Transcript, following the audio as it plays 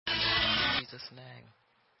Jesus'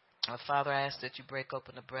 name. Father, I ask that you break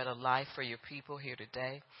open the bread of life for your people here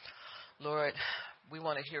today. Lord, we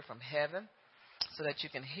want to hear from heaven so that you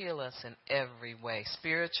can heal us in every way,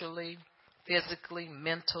 spiritually, physically,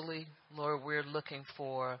 mentally. Lord, we're looking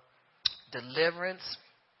for deliverance,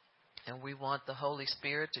 and we want the Holy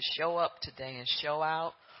Spirit to show up today and show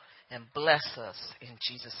out and bless us in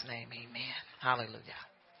Jesus' name. Amen. Hallelujah.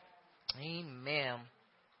 Amen.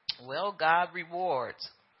 Well, God rewards,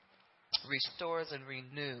 restores, and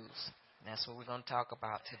renews. That's what we're going to talk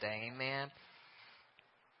about today. Amen.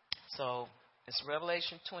 So it's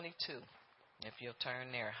Revelation 22. If you'll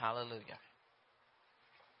turn there. Hallelujah.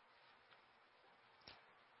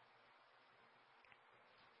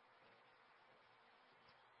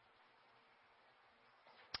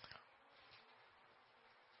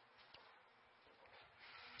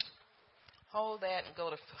 Hold that and go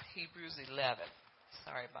to Hebrews 11.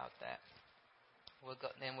 Sorry about that.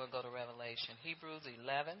 Then we'll go to Revelation. Hebrews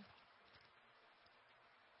 11.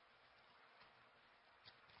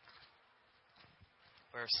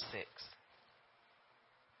 Verse 6.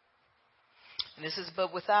 And this is,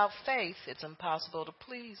 but without faith, it's impossible to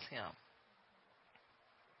please him.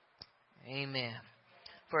 Amen.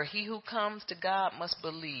 For he who comes to God must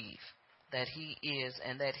believe that he is,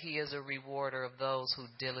 and that he is a rewarder of those who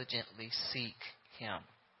diligently seek him.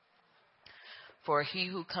 For he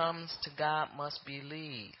who comes to God must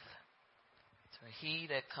believe. So he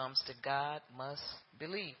that comes to God must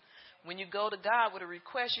believe. When you go to God with a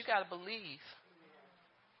request, you got to believe.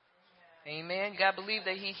 Amen. You got to believe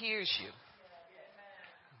that he hears you.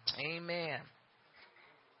 Amen.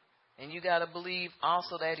 And you got to believe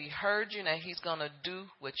also that he heard you and that he's going to do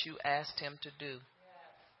what you asked him to do.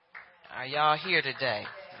 Are y'all here today?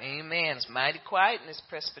 Amen. It's mighty quiet in this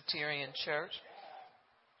Presbyterian church.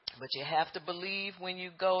 But you have to believe when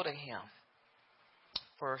you go to him.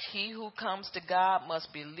 For he who comes to God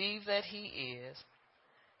must believe that he is,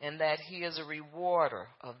 and that he is a rewarder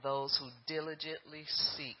of those who diligently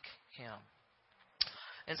seek him.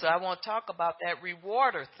 And so I want to talk about that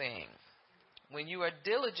rewarder thing. When you are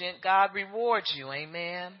diligent, God rewards you.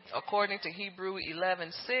 Amen. According to Hebrews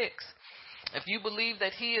 11:6. If you believe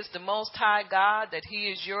that he is the Most High God, that he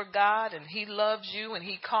is your God, and he loves you, and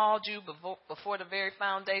he called you before the very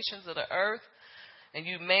foundations of the earth, and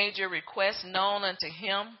you made your request known unto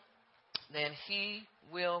him, then he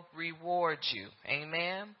will reward you.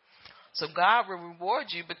 Amen. So God will reward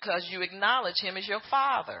you because you acknowledge him as your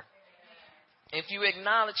Father. If you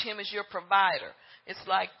acknowledge him as your provider. It's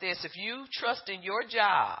like this. If you trust in your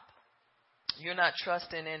job, you're not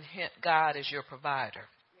trusting in God as your provider.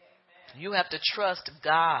 You have to trust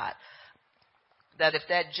God that if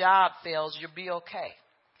that job fails, you'll be okay.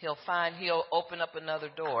 He'll open up another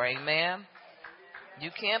door. Amen.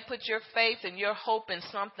 You can't put your faith and your hope in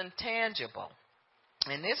something tangible.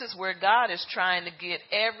 And this is where God is trying to get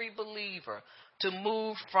every believer to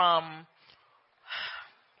move from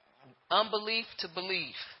unbelief to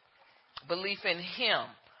belief. Belief in him.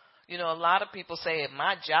 You know, a lot of people say,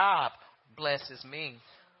 my job blesses me,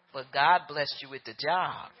 but God blessed you with the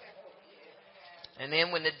job. And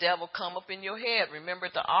then when the devil come up in your head, remember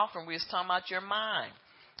at the offering we was talking about your mind.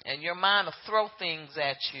 And your mind will throw things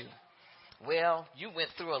at you. Well, you went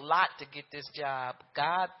through a lot to get this job.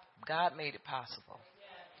 God made it possible.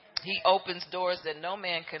 He opens doors that no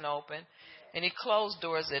man can open. And he closed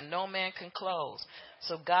doors that no man can close.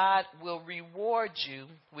 So God will reward you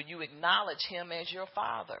when you acknowledge him as your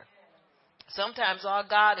Father. Sometimes all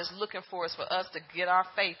God is looking for is for us to get our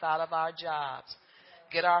faith out of our jobs.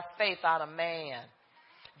 Get our faith out of man.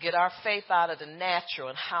 Get our faith out of the natural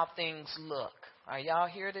and how things look. Are y'all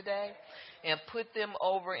here today? And put them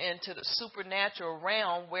over into the supernatural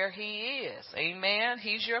realm where he is. Amen.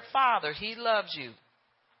 He's your Father. He loves you.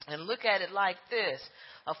 And look at it like this.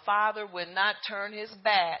 A father would not turn his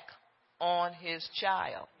back on his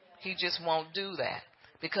child. He just won't do that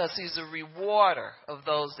because he's a rewarder of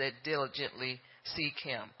those that diligently seek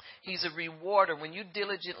him. He's a rewarder. When you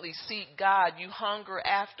diligently seek God, you hunger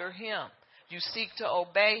after him. You seek to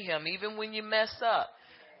obey him. Even when you mess up,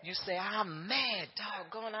 you say, I'm mad,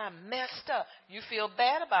 doggone, I messed up. You feel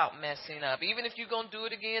bad about messing up. Even if you're going to do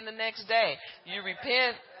it again the next day, you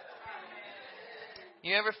repent.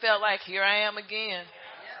 You ever felt like, here I am again?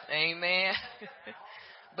 Amen.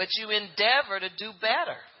 But you endeavor to do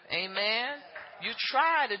better. Amen. You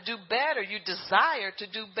try to do better. You desire to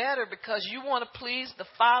do better because you want to please the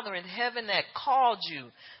Father in heaven that called you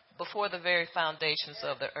before the very foundations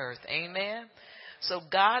of the earth. Amen. So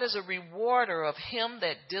God is a rewarder of him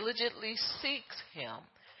that diligently seeks him.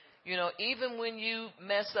 You know, even when you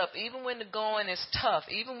mess up, even when the going is tough,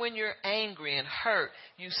 even when you're angry and hurt,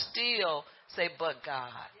 you still say, but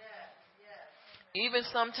God. Even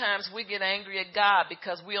sometimes we get angry at God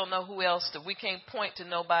because we don't know who else to. We can't point to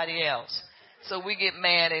nobody else. So we get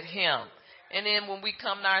mad at him. And then when we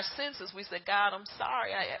come to our senses, we say, God, I'm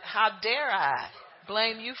sorry. How dare I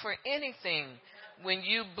blame you for anything when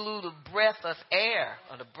you blew the breath of air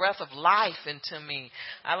or the breath of life into me.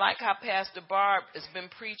 I like how Pastor Barb has been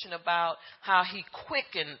preaching about how he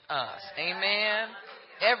quickened us. Amen.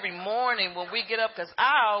 Every morning when we get up, because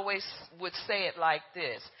I always would say it like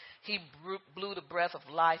this. He blew the breath of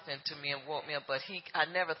life into me and woke me up, but I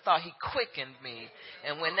never thought he quickened me.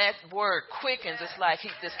 And when that word quickens, it's like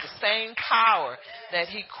it's the same power that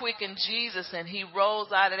he quickened Jesus and he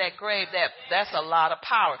rose out of that grave. That's a lot of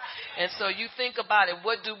power. And so you think about it,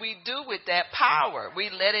 what do we do with that power?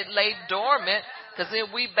 We let it lay dormant, because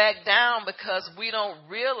then we back down because we don't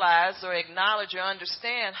realize or acknowledge or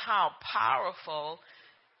understand how powerful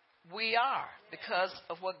we are because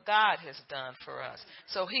of what God has done for us.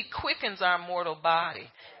 So he quickens our mortal body.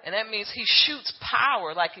 And that means he shoots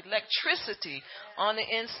power like electricity on the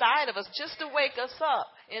inside of us just to wake us up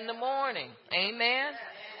in the morning. Amen.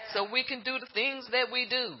 So we can do the things that we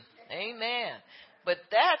do. Amen. But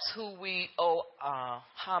that's who we owe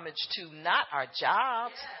homage to, not our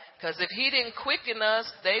jobs. Because if he didn't quicken us,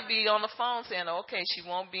 they'd be on the phone saying, okay, she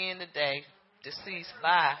won't be in today. Deceased.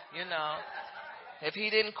 Bye. You know. If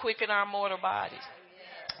he didn't quicken our mortal bodies.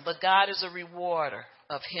 But God is a rewarder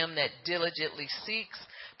of him that diligently seeks,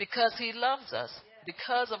 because he loves us,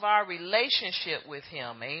 because of our relationship with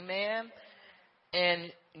him. Amen.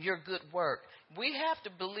 And your good work. We have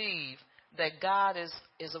to believe that God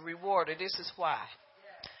is a rewarder. This is why.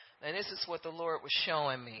 And this is what the Lord was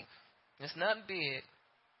showing me. It's nothing big.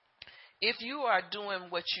 If you are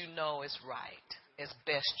doing what you know is right, as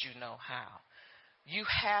best you know how, you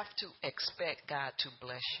have to expect God to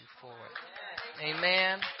bless you for it.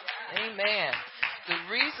 Amen. Amen. The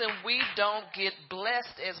reason we don't get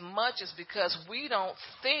blessed as much is because we don't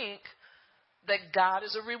think that God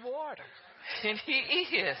is a rewarder. And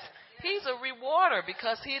he is. He's a rewarder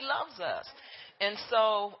because he loves us. And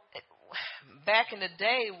so back in the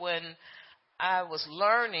day when I was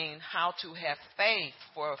learning how to have faith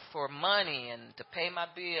for money and to pay my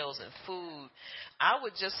bills and food, I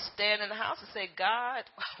would just stand in the house and say, God,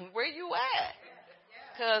 where you at?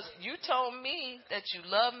 Because you told me that you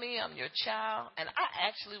love me, I'm your child. And I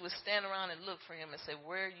actually would stand around and look for him and say,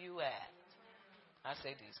 where are you at? I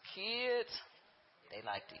say, these kids, they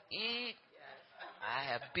like to eat.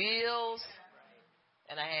 I have bills.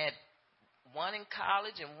 And I had one in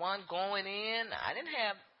college and one going in.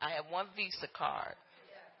 I had one Visa card.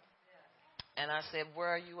 And I said, where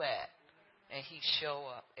are you at? And he'd show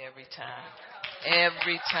up every time.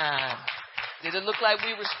 Every time. Did it look like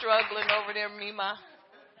we were struggling over there, Mima?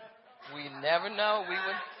 We never know.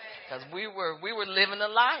 Because we were living a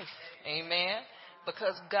life. Amen.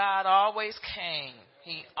 Because God always came.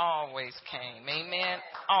 He always came. Amen.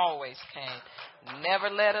 Always came. Never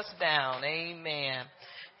let us down. Amen.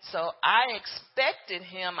 So I expected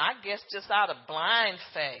him, I guess just out of blind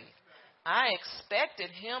faith, I expected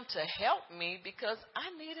him to help me because I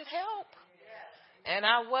needed help. And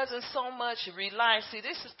I wasn't so much relying. See,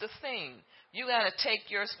 this is the thing. You got to take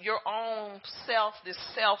your own self, this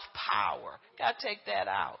self-power. Got to take that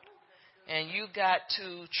out. And you got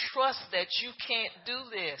to trust that you can't do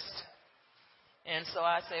this. And so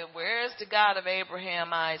I said, where is the God of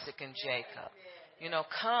Abraham, Isaac, and Jacob? You know,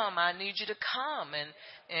 come, I need you to come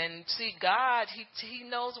and see God. He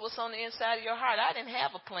knows what's on the inside of your heart. I didn't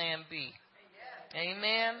have a plan B.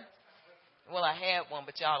 Amen. Well, I had one,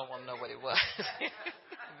 but y'all don't want to know what it was.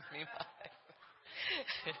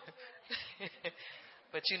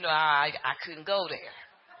 But you know, I couldn't go there.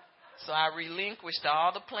 So I relinquished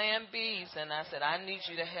all the plan Bs and I said, I need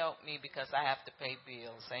you to help me because I have to pay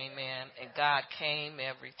bills. Amen. And God came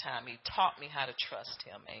every time. He taught me how to trust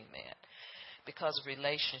him. Amen. Because of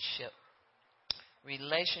relationship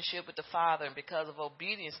with the Father, and because of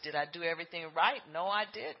obedience. Did I do everything right? No, I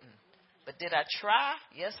didn't. But did I try?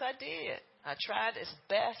 Yes, I did. I tried as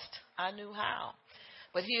best I knew how.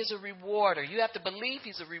 But he is a rewarder. You have to believe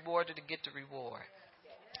he's a rewarder to get the reward.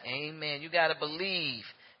 Amen. You got to believe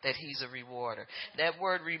that he's a rewarder. That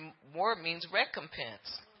word reward means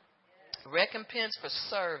recompense. Recompense for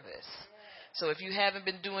service. So if you haven't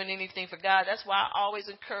been doing anything for God, that's why I always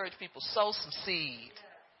encourage people, sow some seed.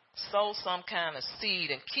 Sow some kind of seed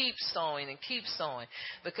and keep sowing and keep sowing.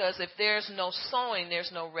 Because if there's no sowing,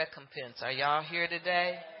 there's no recompense. Are y'all here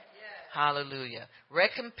today? Hallelujah.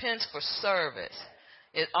 Recompense for service.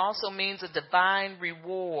 It also means a divine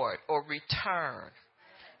reward or return.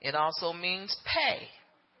 It also means pay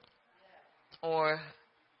or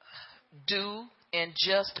due and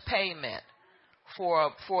just payment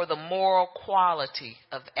for the moral quality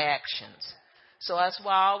of actions. So that's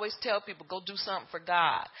why I always tell people, go do something for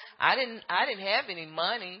God. I didn't have any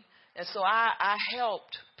money, and so I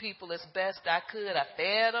helped people as best I could. I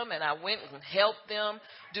fed them, and I went and helped them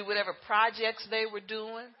do whatever projects they were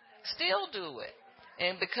doing. Still do it.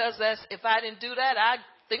 And because if I didn't do that, I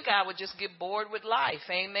think I would just get bored with life.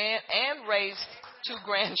 Amen. And raise 2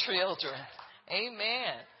 grandchildren.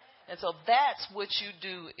 Amen. And so that's what you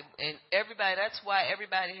do. And that's why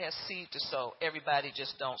everybody has seed to sow. Everybody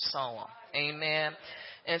just don't sow them. Amen.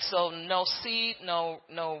 And so no seed, no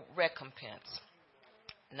recompense.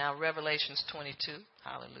 Now Revelations 22.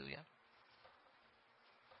 Hallelujah.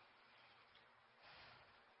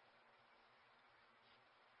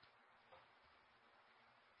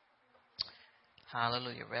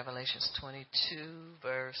 Hallelujah. Revelations 22,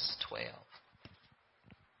 verse 12.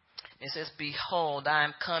 It says, "Behold, I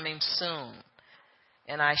am coming soon,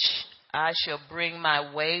 and I shall bring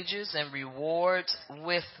my wages and rewards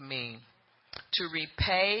with me, to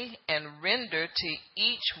repay and render to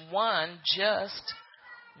each one just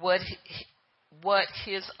what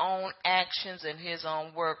his own actions and his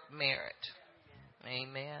own work merit."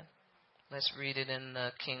 Amen. Let's read it in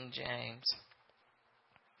the King James.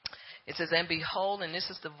 It says, "And behold," and this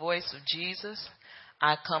is the voice of Jesus,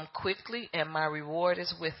 "I come quickly, and my reward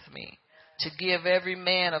is with me, to give every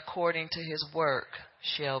man according to his work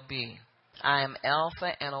shall be. I am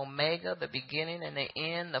Alpha and Omega, the beginning and the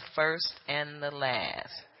end, the first and the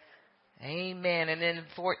last." Amen. And then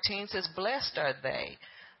 14 says, "Blessed are they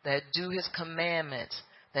that do his commandments,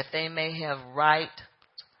 that they may have right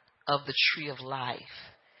of the tree of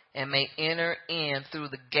life, and may enter in through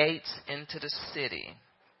the gates into the city."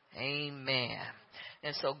 Amen.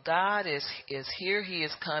 And so God is here. He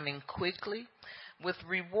is coming quickly with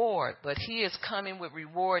reward, but he is coming with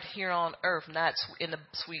reward here on earth, not in the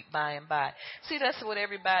sweet by and by. See, that's what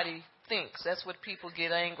everybody thinks. That's what people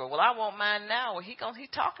get angry. Well, I want mine now. Well, he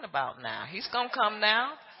talking about now. He's gonna come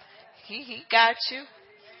now. He got you.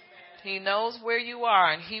 He knows where you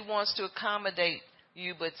are, and he wants to accommodate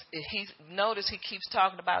you. But notice he keeps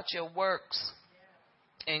talking about your works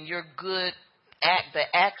and your good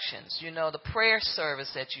the actions, the prayer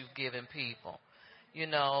service that you've given people,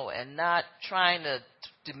 and not trying to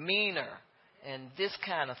demeanor and this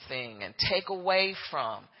kind of thing and take away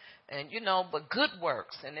from, and, but good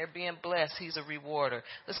works, and they're being blessed. He's a rewarder.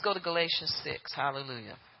 Let's go to Galatians 6.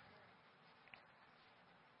 Hallelujah.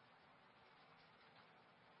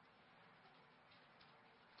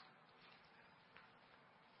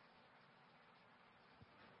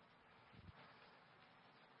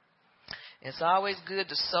 It's always good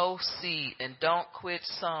to sow seed and don't quit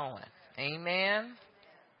sowing. Amen.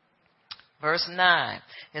 Verse 9.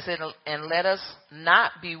 It said, "And let us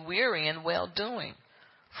not be weary in well doing,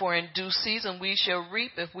 for in due season we shall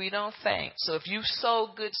reap if we don't faint." So if you sow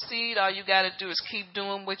good seed, all you got to do is keep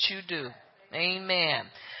doing what you do. Amen.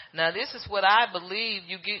 Now this is what I believe.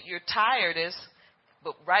 You're tired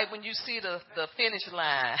but right when you see the finish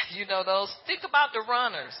line, think about the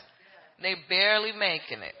runners. They barely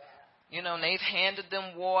making it. And they've handed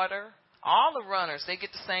them water. All the runners, they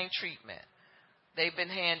get the same treatment. They've been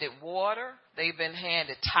handed water. They've been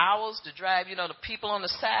handed towels to dry. The people on the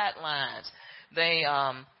sidelines, they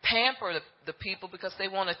pamper the people because they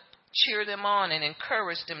want to cheer them on and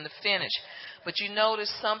encourage them to finish. But you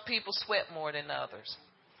notice some people sweat more than others.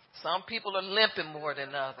 Some people are limping more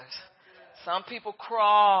than others. Some people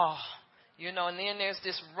crawl, and then there's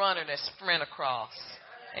this runner that sprint across.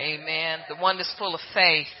 Amen. The one that's full of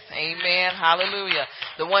faith. Amen. Hallelujah.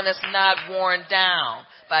 The one that's not worn down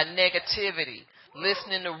by negativity,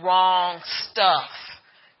 listening to wrong stuff,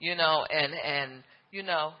 and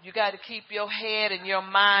you got to keep your head and your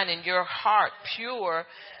mind and your heart pure,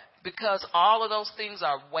 because all of those things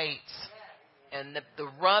are weights. And the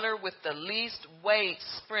runner with the least weight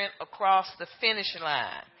sprint across the finish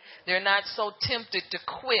line. They're not so tempted to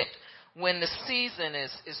quit when the season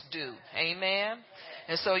is due. Amen.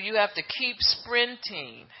 And so you have to keep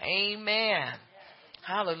sprinting. Amen.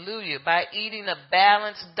 Hallelujah. By eating a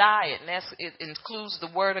balanced diet. And it includes the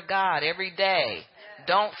word of God every day.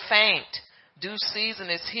 Don't faint. Due season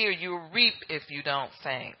is here. You'll reap if you don't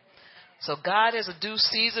faint. So God has a due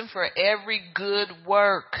season for every good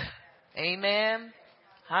work. Amen.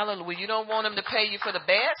 Hallelujah. You don't want him to pay you for the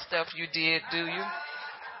bad stuff you did, do you?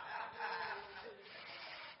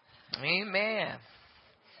 Amen.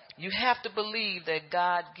 You have to believe that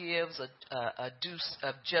God gives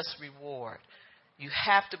a just reward. You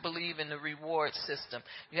have to believe in the reward system.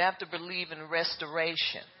 You have to believe in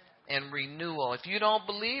restoration and renewal. If you don't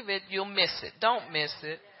believe it, you'll miss it. Don't miss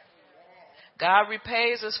it. God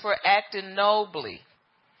repays us for acting nobly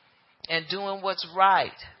and doing what's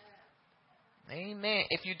right. Amen.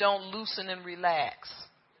 If you don't loosen and relax,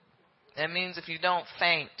 that means if you don't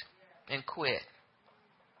faint and quit.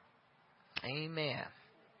 Amen.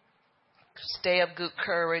 Stay of good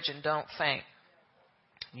courage and don't faint.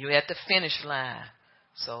 You're at the finish line.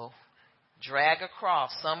 So drag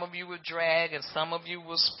across. Some of you will drag and some of you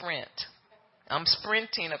will sprint. I'm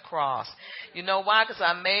sprinting across. You know why? Because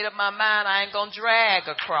I made up my mind I ain't going to drag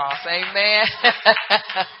across. Amen.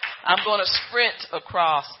 I'm going to sprint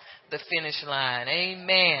across the finish line.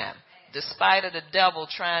 Amen. Despite of the devil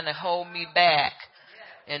trying to hold me back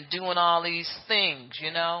and doing all these things,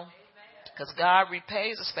 you know. Because God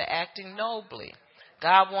repays us for acting nobly.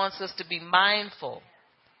 God wants us to be mindful,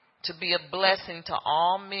 to be a blessing to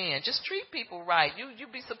all men. Just treat people right.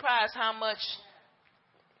 You'd be surprised how much,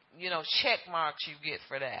 check marks you get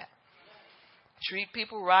for that. Treat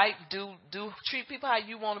people right. Treat people how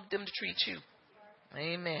you want them to treat you.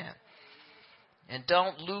 Amen. And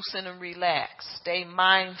don't loosen and relax. Stay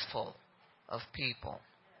mindful of people.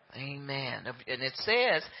 Amen. And it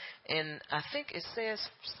says, I think it says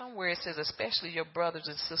somewhere, it says, especially your brothers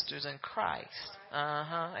and sisters in Christ.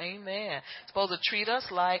 Amen. It's supposed to treat us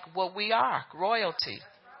like what we are, royalty.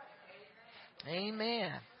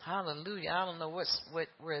 Amen. Hallelujah. I don't know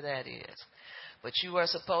where that is. But you are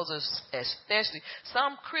supposed to, especially,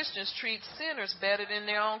 some Christians treat sinners better than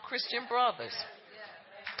their own Christian brothers.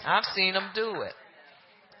 I've seen them do it.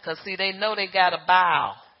 Because, see, they know they got to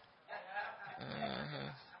bow.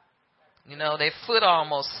 Their foot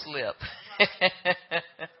almost slipped.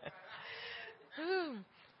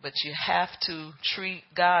 But you have to treat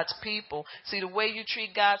God's people. See, the way you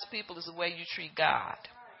treat God's people is the way you treat God.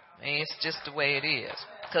 It's just the way it is.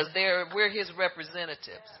 Because we're His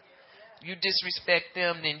representatives. You disrespect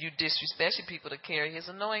them, then you disrespect people to carry His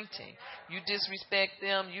anointing. You disrespect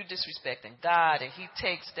them, you disrespecting God, and He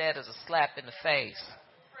takes that as a slap in the face.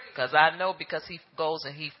 Because I know, because He goes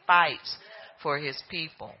and He fights for His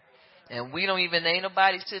people. And ain't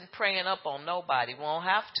nobody sitting praying up on nobody. We won't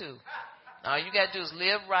have to. All you got to do is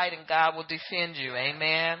live right and God will defend you.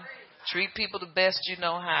 Amen. Treat people the best you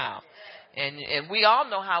know how. And we all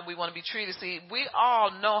know how we want to be treated. See, we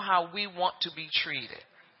all know how we want to be treated.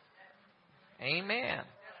 Amen.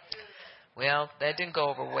 Well, that didn't go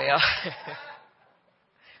over well.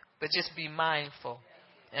 But just be mindful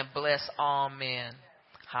and bless all men.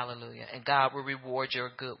 Hallelujah. And God will reward your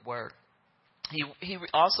good work. He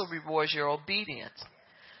also rewards your obedience.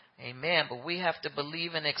 Amen. But we have to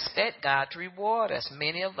believe and expect God to reward us.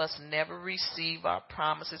 Many of us never receive our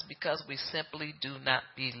promises because we simply do not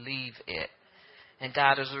believe it. And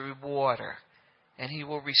God is a rewarder. And He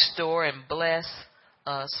will restore and bless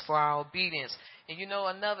us for our obedience. And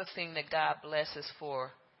another thing that God blesses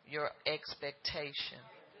for, your expectation.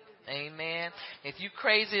 Amen. If you're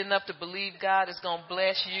crazy enough to believe God is going to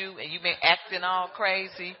bless you and you've been acting all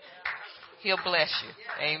crazy, He'll bless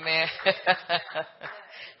you. Amen.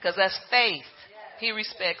 Because that's faith. He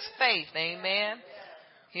respects faith. Amen.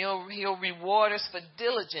 He'll reward us for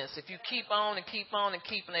diligence. If you keep on and keep on and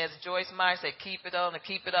keep on, as Joyce Meyer said, keep it on and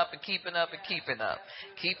keep it up and keep it up and keep it up.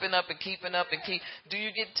 Keeping up and keeping up and keep. Do you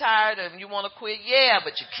get tired and you want to quit? Yeah,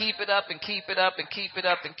 but you keep it up and keep it up and keep it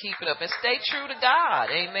up and keep it up. And stay true to God.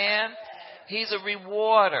 Amen. He's a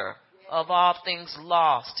rewarder of all things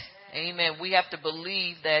lost. Amen. We have to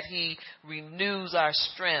believe that He renews our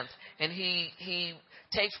strength and He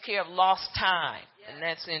takes care of lost time. And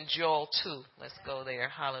that's in Joel 2. Let's go there.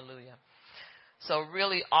 Hallelujah. So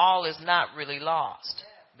really all is not really lost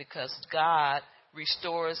because God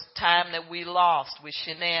restores time that we lost with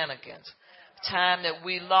shenanigans, time that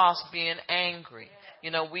we lost being angry.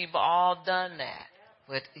 We've all done that.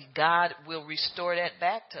 But God will restore that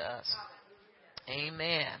back to us.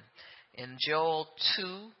 Amen. In Joel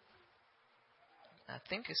 2, I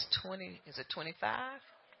think it's 20. Is it 25?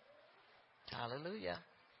 Hallelujah.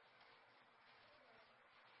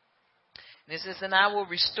 This is, and I will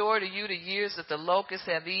restore to you the years that the locusts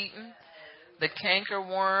have eaten, the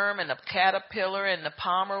cankerworm and the caterpillar and the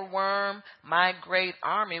palmer worm, my great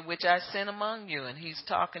army which I sent among you. And He's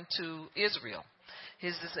talking to Israel. He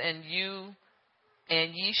says, and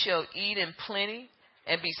ye shall eat in plenty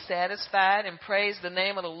and be satisfied and praise the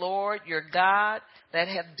name of the Lord your God that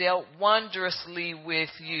hath dealt wondrously with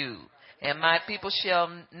you. And my people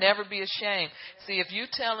shall never be ashamed. See, if you're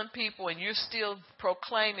telling people and you're still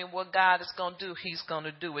proclaiming what God is going to do, he's going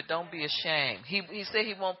to do it. Don't be ashamed. He said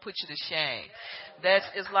he won't put you to shame.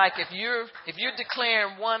 It's like if you're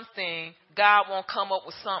declaring one thing, God won't come up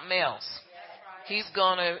with something else.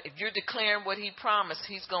 If you're declaring what he promised,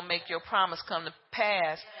 he's going to make your promise come to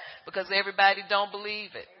pass, because everybody don't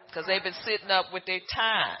believe it. Because they've been sitting up with their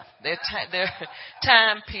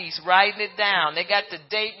timepiece, writing it down. They got the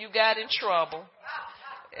date you got in trouble.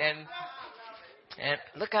 And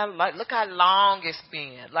look how long it's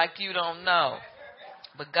been, like you don't know.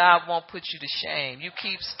 But God won't put you to shame. You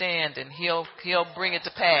keep standing, he'll bring it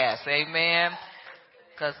to pass. Amen.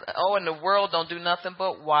 Because, and the world don't do nothing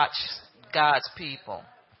but watch God's people.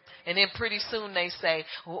 And then pretty soon they say,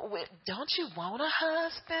 don't you want a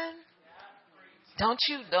husband? Don't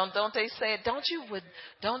they say it?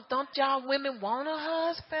 Don't y'all women want a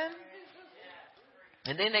husband?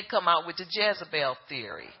 And then they come out with the Jezebel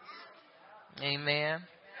theory. Amen.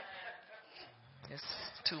 It's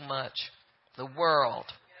too much. The world.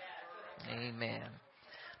 Amen.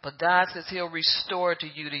 But God says he'll restore to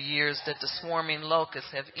you the years that the swarming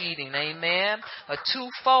locusts have eaten. Amen. A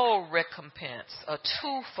twofold recompense. A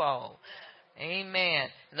twofold. Amen.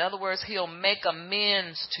 In other words, he'll make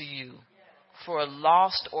amends to you for a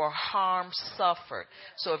lost or harm suffered.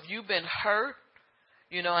 So if you've been hurt,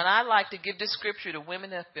 and I like to give this scripture to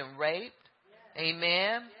women that have been raped.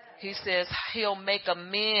 Amen. He says he'll make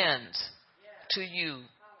amends to you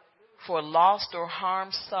for lost or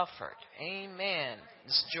harm suffered. Amen.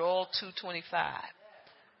 It's Joel 2:25.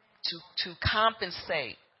 To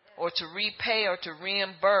compensate or to repay or to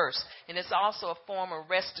reimburse. And it's also a form of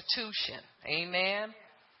restitution. Amen.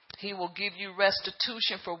 He will give you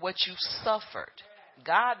restitution for what you suffered.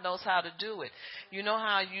 God knows how to do it. You know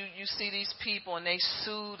how you see these people and they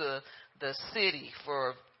sue the city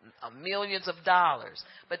for millions of dollars.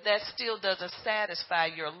 But that still doesn't satisfy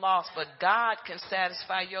your loss. But God can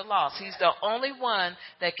satisfy your loss. He's the only one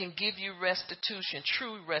that can give you restitution,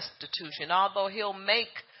 true restitution. Although he'll make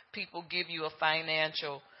people give you a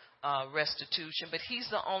financial restitution. But he's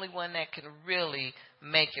the only one that can really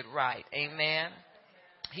make it right. Amen.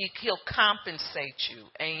 He'll compensate you.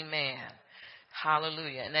 Amen.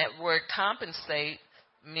 Hallelujah. And that word compensate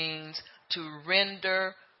means to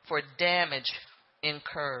render for damage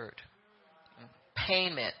incurred.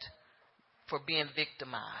 Payment for being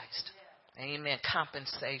victimized. Amen.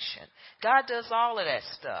 Compensation. God does all of that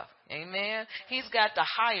stuff. Amen. He's got the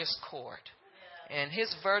highest court. And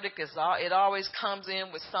his verdict it always comes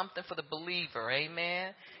in with something for the believer.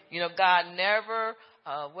 Amen. God never,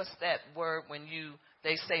 what's that word when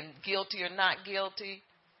they say guilty or not guilty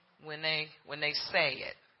when they say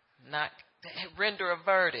it, not render a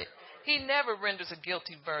verdict. He never renders a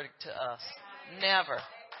guilty verdict to us. Never.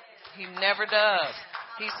 He never does.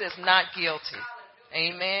 He says not guilty.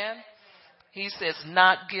 Amen. He says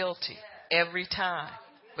not guilty every time,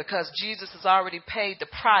 because Jesus has already paid the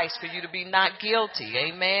price for you to be not guilty.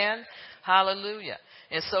 Amen. Hallelujah.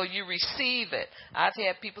 And so you receive it. I've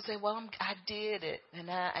had people say, well, I did it. And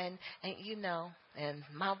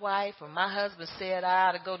my wife or my husband said I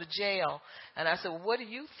ought to go to jail. And I said, well, what do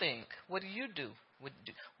you think? What do you do?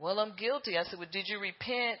 Well, I'm guilty. I said, well, did you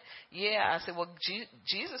repent? Yeah. I said, well,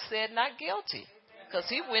 Jesus said not guilty, because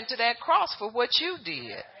he went to that cross for what you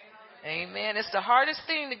did. Amen. It's the hardest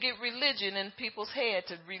thing to get religion in people's head,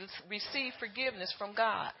 to receive forgiveness from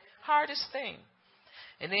God. Hardest thing.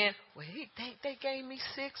 And then, well, they gave me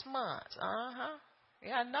 6 months.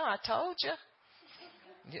 Yeah, I know. I told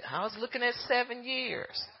you. I was looking at 7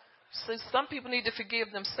 years. So some people need to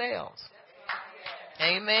forgive themselves.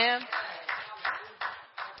 Amen.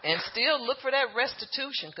 And still look for that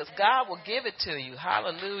restitution, because God will give it to you.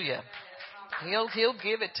 Hallelujah. He'll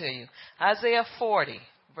give it to you. Isaiah 40,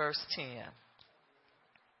 verse 10.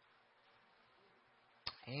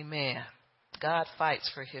 Amen. God fights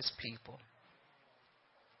for his people.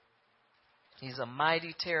 He's a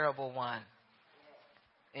mighty, terrible one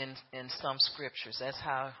in some scriptures. That's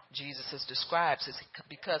how Jesus is described,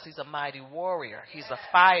 because he's a mighty warrior. He's a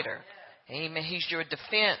fighter. Amen. He's your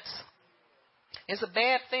defense. It's a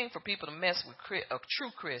bad thing for people to mess with a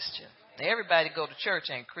true Christian. Everybody go to church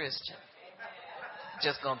ain't Christian.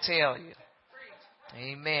 Just going to tell you.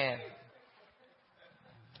 Amen.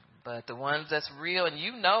 But the ones that's real, and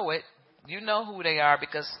you know it, you know who they are,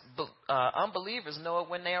 because unbelievers know it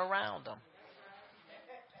when they're around them.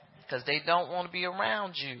 Because they don't want to be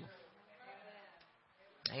around you.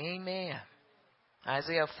 Amen.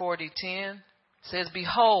 Isaiah 40:10 says,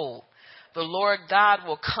 behold, the Lord God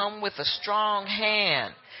will come with a strong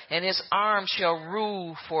hand, and his arm shall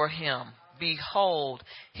rule for him. behold,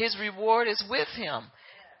 his reward is with him,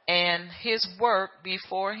 and his work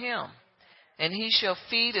before him. And he shall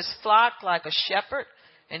feed his flock like a shepherd,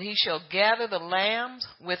 and he shall gather the lambs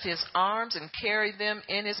with his arms and carry them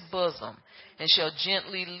in his bosom, and shall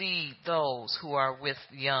gently lead those who are with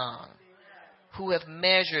young, who have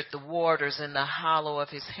measured the waters in the hollow of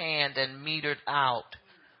his hand and metered out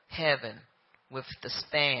heaven with the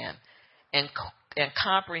span, and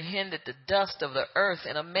comprehended the dust of the earth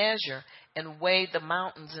in a measure, and weighed the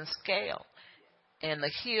mountains in scale, and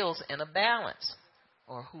the hills in a balance.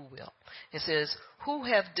 Or who will? It says, who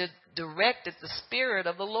have directed the Spirit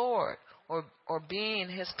of the Lord, or being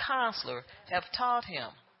his counselor, have taught him.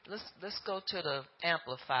 Let's go to the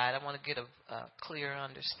Amplified. I want to get a clear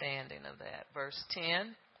understanding of that. Verse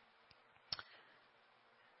 10.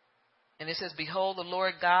 And it says, behold, the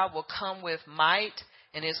Lord God will come with might,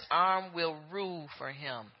 and his arm will rule for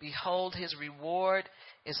him. Behold, his reward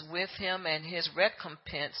is with him, and his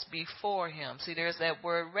recompense before him. See, there's that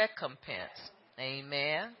word recompense.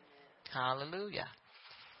 Amen. Hallelujah.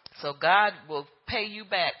 So God will pay you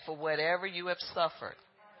back for whatever you have suffered.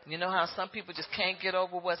 You know how some people just can't get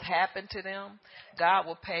over what's happened to them? God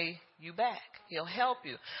will pay you back. He'll help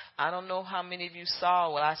you. I don't know how many of you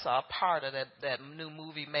saw, well, I saw a part of that new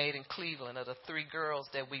movie made in Cleveland of the 3 girls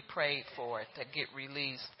that we prayed for to get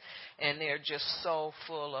released. And they're just so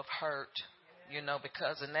full of hurt, you know,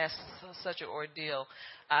 because, and that's such an ordeal.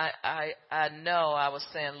 I know I was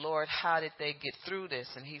saying, Lord, how did they get through this?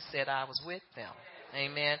 And he said, I was with them.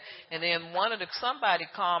 Amen. And then somebody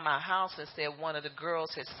called my house and said one of the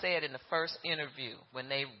girls had said in the first interview when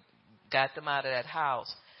they got them out of that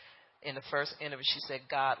house, in the first interview, she said,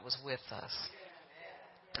 God was with us.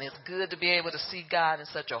 And it's good to be able to see God in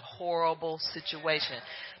such a horrible situation.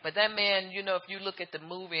 But that man, you know, if you look at the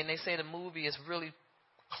movie and they say the movie is really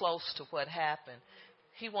close to what happened,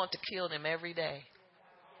 he wanted to kill them every day.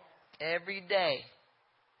 Every day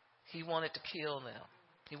he wanted to kill them.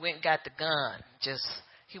 He went and got the gun.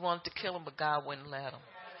 He wanted to kill them, but God wouldn't let him.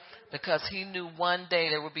 Because he knew one day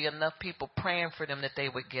there would be enough people praying for them that they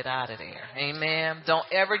would get out of there. Amen. Don't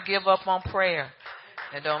ever give up on prayer.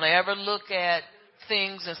 And don't ever look at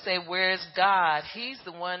things and say, where is God? He's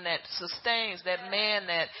the one that sustains. That man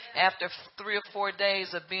that after 3 or 4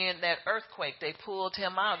 days of being that earthquake, they pulled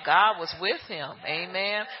him out. God was with him.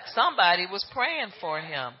 Amen. Somebody was praying for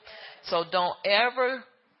him. So don't ever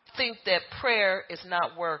think that prayer is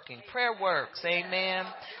not working. Prayer works. Amen.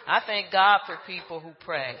 I thank God for people who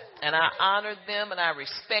pray, and I honor them and I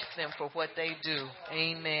respect them for what they do.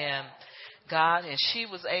 Amen. God, and she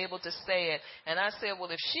was able to say it, and I said, well,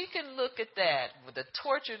 if she can look at that with the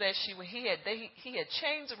torture that he had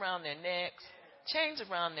chains around their necks, chains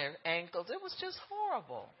around their ankles. It was just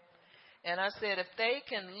horrible. And I said, if they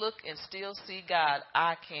can look and still see God,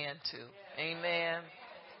 I can too. Amen.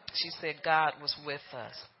 She said God was with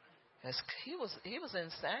us. He was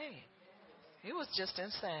insane. He was just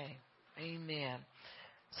insane. Amen.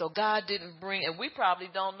 So God didn't bring, and we probably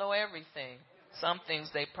don't know everything. Some things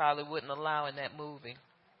they probably wouldn't allow in that movie.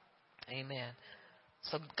 Amen.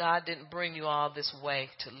 So God didn't bring you all this way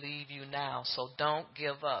to leave you now. So don't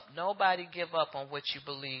give up. Nobody give up on what you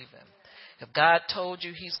believe in. If God told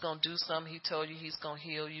you he's going to do something, he told you he's going to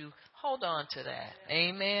heal you, hold on to that.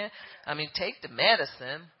 Amen. I mean, take the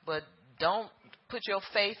medicine, but don't put your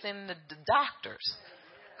faith in the doctors,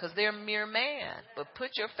 because they're mere man. But put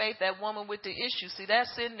your faith, that woman with the issue, see,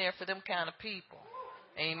 that's in there for them kind of people.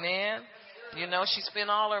 Amen. You know, she spent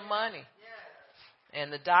all her money.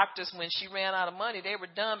 And the doctors, when she ran out of money, they were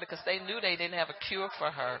done because they knew they didn't have a cure for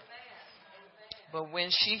her. But when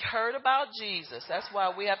she heard about Jesus, that's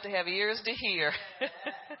why we have to have ears to hear.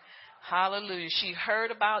 Hallelujah. She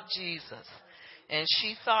heard about Jesus. And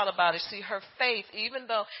she thought about it. See, her faith, even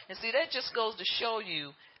though, and see, that just goes to show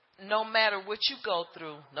you, no matter what you go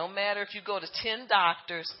through, no matter if you go to 10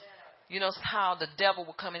 doctors, you know how the devil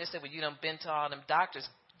will come in and say, well, you done been to all them doctors.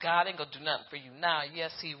 God ain't going to do nothing for you now.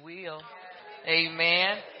 Yes, he will.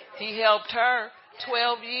 Amen. He helped her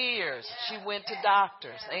 12 years. She went to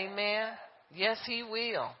doctors. Amen. Yes, he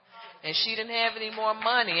will. And she didn't have any more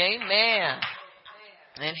money. Amen.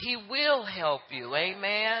 And he will help you.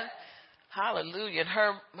 Amen. Hallelujah. And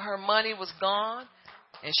her money was gone,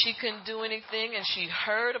 and she couldn't do anything, and she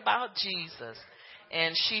heard about Jesus,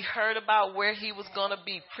 and she heard about where he was going to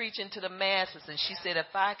be preaching to the masses, and she said, if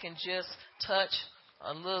I can just touch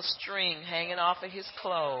a little string hanging off of his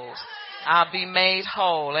clothes, I'll be made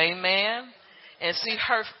whole. Amen. And see,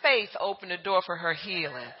 her faith opened the door for her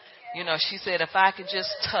healing. You know, she said, if I could just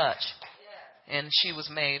touch, and she was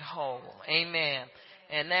made whole. Amen.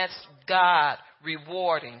 And that's God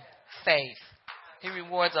rewarding faith. He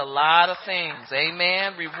rewards a lot of things.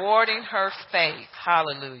 Amen. Rewarding her faith.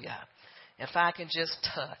 Hallelujah. If I can just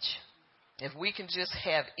touch. If we can just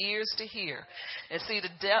have ears to hear. And see,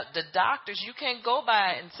 the doctors, you can't go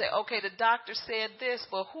by and say, okay, the doctor said this,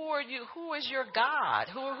 but who are you? Who is your God?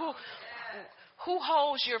 Who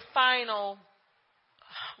holds your final,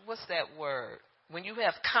 what's that word? When you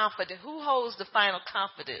have confidence, who holds the final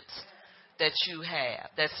confidence that you have,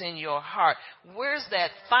 that's in your heart? Where's that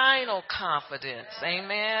final confidence?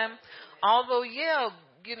 Amen. Although, yeah,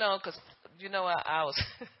 because, I was...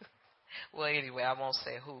 Well, anyway, I won't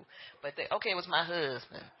say who, but it was my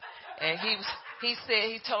husband, and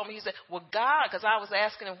he told me, well, God, because I was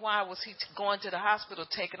asking him why was he going to the hospital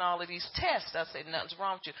taking all of these tests. I said, nothing's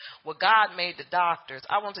wrong with you. Well, God made the doctors.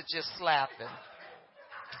 I want to just slap him.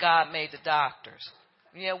 God made the doctors.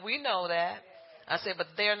 Yeah, we know that. I said, but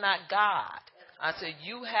they're not God. I said,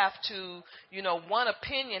 you have to, one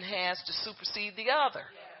opinion has to supersede the other.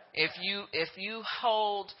 If you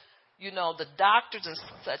hold the doctors in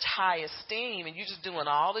such high esteem and you're just doing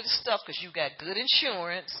all of this stuff because you got good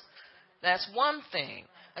insurance, that's one thing.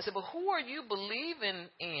 I said, but who are you believing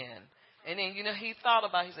in? And then, he thought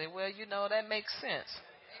about it. He said, well, that makes sense.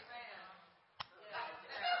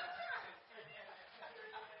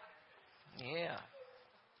 Yeah.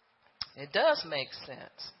 It does make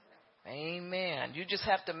sense. Amen. You just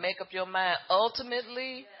have to make up your mind.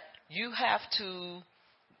 Ultimately, you have to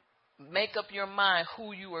make up your mind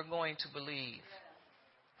who you are going to believe.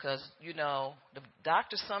 Because, the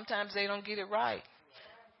doctors, sometimes they don't get it right.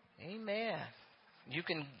 Amen. You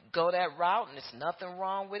can go that route and there's nothing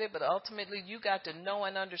wrong with it, but ultimately you got to know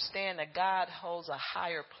and understand that God holds a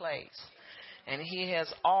higher place. And He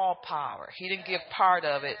has all power. He didn't give part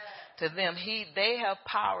of it to them. They have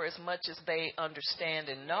power as much as they understand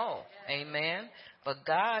and know. Amen. But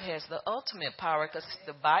God has the ultimate power, because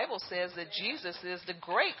the Bible says that Jesus is the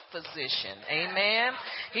great physician. Amen.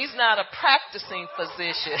 He's not a practicing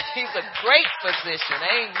physician. He's a great physician.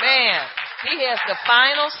 Amen. He has the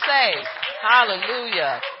final say.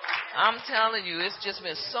 Hallelujah. I'm telling you, it's just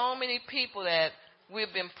been so many people that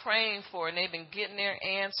we've been praying for, and they've been getting their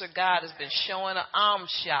answer. God has been showing up. I'm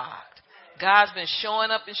shocked. God's been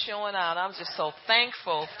showing up and showing out. I'm just so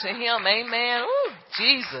thankful to Him. Amen. Ooh,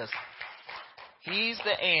 Jesus. He's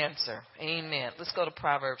the answer. Amen. Let's go to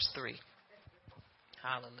Proverbs 3.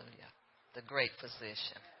 Hallelujah. The great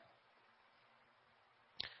physician.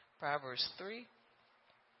 Proverbs 3,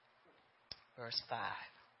 verse 5.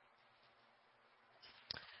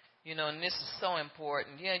 And this is so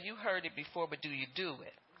important. Yeah, you heard it before, but do you do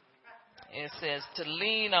it? It says to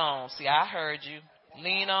lean on. See, I heard you.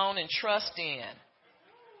 Lean on and trust in.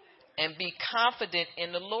 And be confident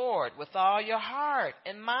in the Lord with all your heart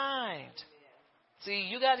and mind. See,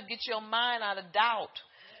 you got to get your mind out of doubt.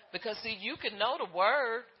 Because, see, you can know the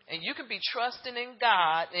word and you can be trusting in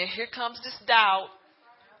God. And here comes this doubt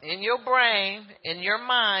in your brain, in your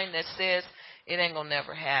mind that says it ain't going to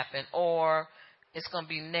never happen. Or it's going to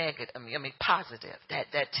be negative. I mean, positive.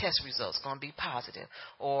 That test result's going to be positive.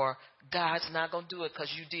 Or God's not going to do it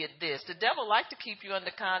because you did this. The devil like to keep you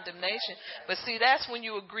under condemnation. But, see, that's when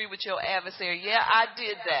you agree with your adversary. Yeah, I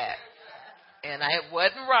did that. And it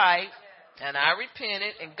wasn't right. And I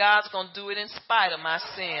repented, and God's going to do it in spite of my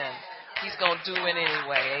sin. He's going to do it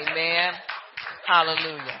anyway. Amen.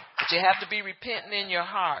 Hallelujah. But you have to be repentant in your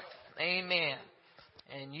heart. Amen.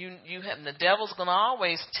 And the devil's going to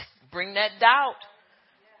always bring that doubt.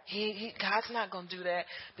 God's not going to do that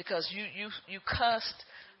because you cussed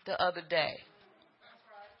the other day.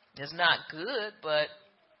 It's not good, but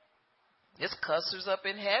there's cussers up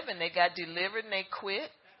in heaven. They got delivered and they quit.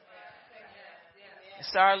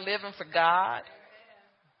 Started living for God,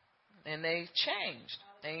 and they changed.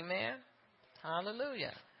 Amen.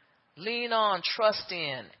 Hallelujah. Lean on, trust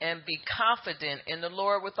in, and be confident in the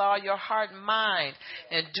Lord with all your heart and mind,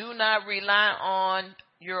 and do not rely on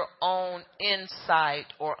your own insight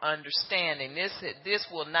or understanding. This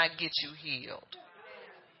will not get you healed.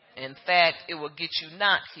 In fact, it will get you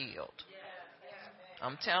not healed.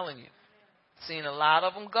 I'm telling you. Seen a lot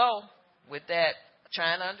of them go with that,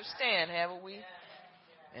 trying to understand, haven't we?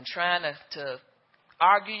 And trying to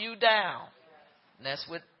argue you down. And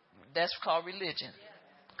that's called religion.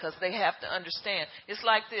 Because they have to understand. It's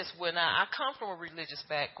like this. When I come from a religious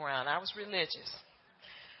background, I was religious.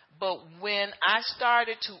 But when I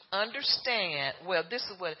started to understand,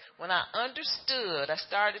 when I understood, I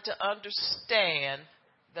started to understand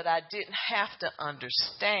that I didn't have to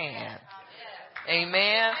understand.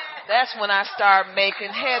 Amen. That's when I start making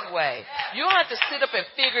headway. You don't have to sit up and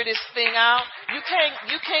figure this thing out. You can't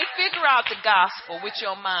figure out the gospel with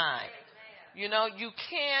your mind. You know, you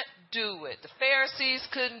can't do it. The Pharisees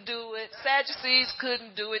couldn't do it. Sadducees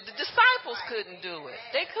couldn't do it. The disciples couldn't do it.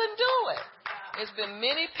 They couldn't do it. There's been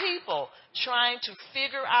many people trying to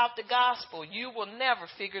figure out the gospel. You will never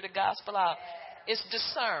figure the gospel out. It's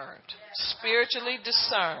discerned, spiritually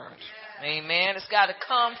discerned. Amen. It's got to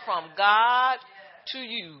come from God to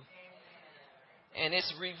you. And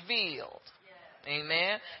it's revealed.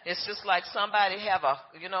 Amen. It's just like somebody have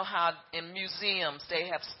you know how in museums they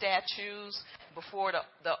have statues before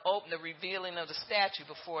the revealing of the statue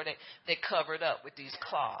before they cover it up with these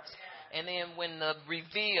cloths. And then when they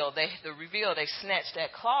snatch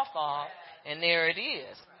that cloth off and there it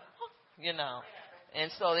is. You know. And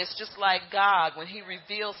so it's just like God, when he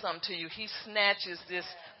reveals something to you, he snatches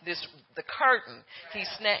the curtain.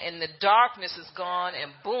 And the darkness is gone, and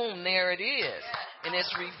boom, there it is. And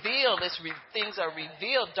it's revealed. Things are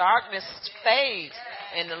revealed. Darkness fades,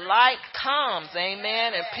 and the light comes.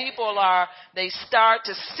 Amen. And people they start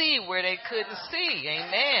to see where they couldn't see.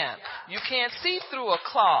 Amen. You can't see through a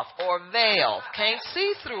cloth or veil. Can't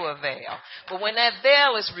see through a veil. But when that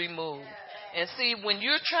veil is removed, and see, when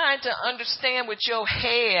you're trying to understand with your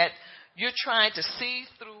head, you're trying to see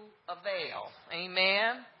through a veil.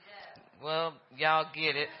 Amen. Well, y'all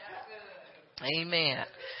get it. Amen.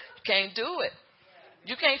 You can't do it.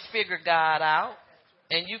 You can't figure God out.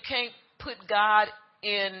 And you can't put God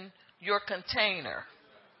in your container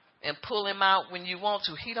and pull him out when you want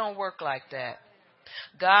to. He don't work like that.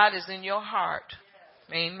 God is in your heart.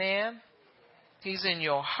 Amen. He's in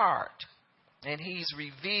your heart. And he's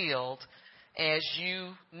revealed as you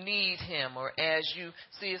need him, or as you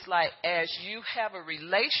see, it's like as you have a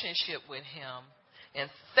relationship with him and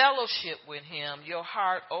fellowship with him, your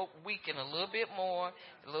heart weaken a little bit more,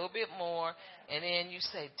 and then you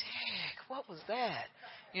say, "Dang, what was that?"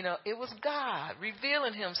 You know, it was God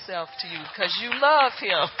revealing himself to you because you love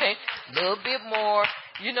him. Okay? A little bit more.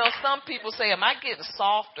 You know, some people say, "Am I getting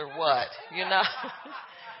soft or what?" You know.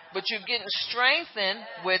 But you're getting strengthened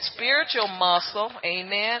with spiritual muscle,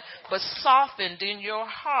 amen, but softened in your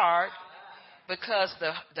heart because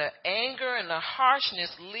the anger and the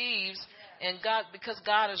harshness leaves, and because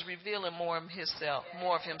God is revealing more of himself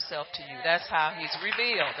to you. That's how he's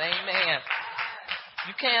revealed, amen.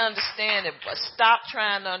 You can't understand it, but stop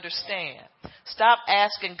trying to understand. Stop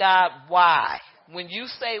asking God why. When you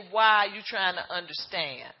say why, you're trying to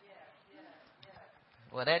understand.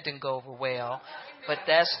 Well, that didn't go over well, but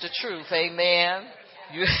that's the truth. Amen.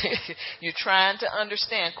 You're trying to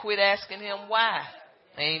understand. Quit asking him why.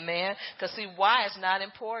 Amen. Because, see, why is not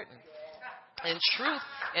important. And truth.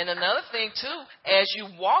 And another thing, too, as you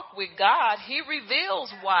walk with God, he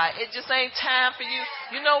reveals why. It just ain't time for you.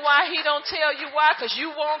 You know why he don't tell you why? Because you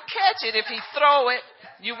won't catch it. If he throw it,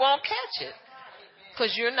 you won't catch it.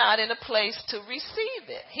 Because you're not in a place to receive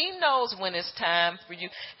it. He knows when it's time for you.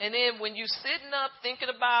 And then when you're sitting up thinking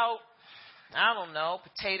about, I don't know,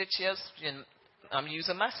 potato chips, and I'm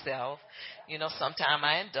using myself. You know, sometimes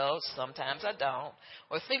I indulge, sometimes I don't.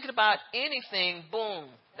 Or thinking about anything, boom,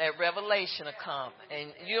 that revelation will come.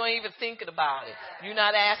 And you don't even thinking about it. You're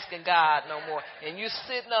not asking God no more. And you're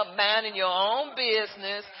sitting up minding your own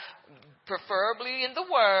business, preferably in the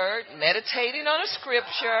Word, meditating on a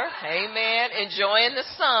scripture, amen, enjoying the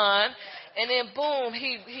sun, and then boom,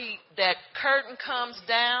 that curtain comes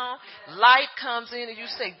down, light comes in, and you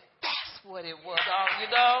say, "That's what it was." You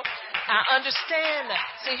know, I understand that.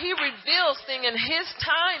 See, he reveals things in his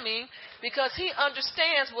timing because he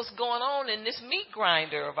understands what's going on in this meat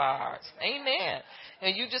grinder of ours, amen.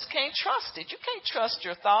 And you just can't trust it. You can't trust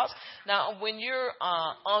your thoughts. Now, when you're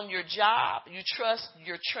on your job, you trust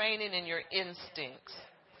your training and your instincts.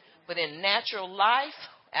 But in natural life,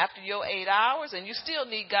 after your 8 hours, and you still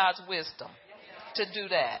need God's wisdom to do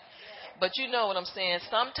that. But you know what I'm saying.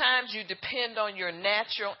 Sometimes you depend on your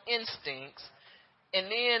natural instincts, and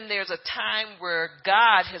then there's a time where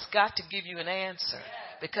God has got to give you an answer.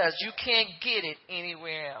 Because you can't get it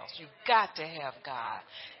anywhere else. You've got to have God.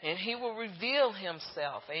 And he will reveal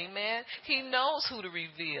himself. Amen. He knows who to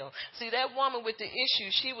reveal. See, that woman with the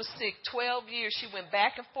issue, she was sick 12 years. She went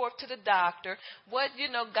back and forth to the doctor.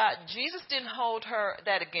 Jesus didn't hold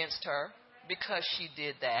that against her because she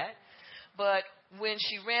did that. But when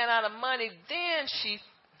she ran out of money, then she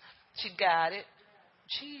got it.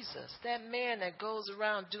 Jesus, that man that goes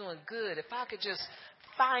around doing good, if I could just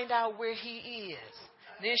find out where he is.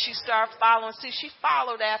 Then she started following. See, she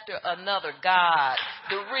followed after another God,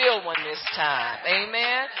 the real one this time.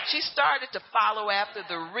 Amen. She started to follow after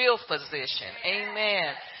the real physician.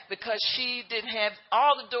 Amen. because she didn't have,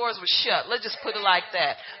 all the doors were shut. Let's just put it like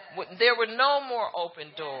that. There were no more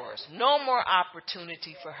open doors, no more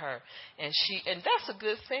opportunity for her. And that's a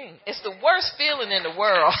good thing. It's the worst feeling in the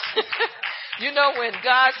world. You know, when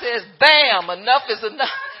God says, bam, enough is enough.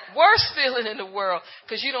 Worst feeling in the world,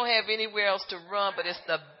 because you don't have anywhere else to run, but it's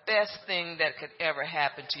the best thing that could ever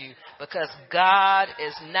happen to you, because God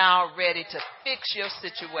is now ready to fix your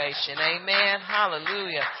situation. Amen.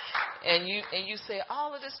 Hallelujah. And you say,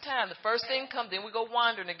 all of this time, the first thing comes, then we go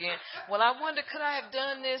wandering again. Well, I wonder, could I have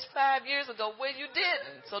done this 5 years ago? Well, you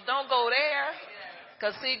didn't. So don't go there.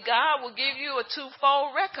 Because, see, God will give you a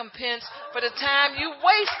twofold recompense for the time you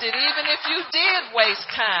wasted. Even if you did waste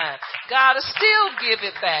time, God will still give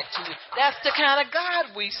it back to you. That's the kind of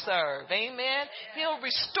God we serve. Amen. He'll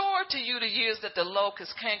restore to you the years that the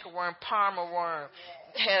locust, cankerworm, palmer worm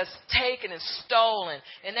has taken and stolen.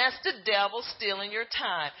 And that's the devil stealing your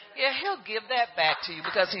time. Yeah, he'll give that back to you,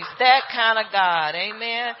 because he's that kind of God.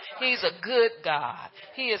 Amen. He's a good God.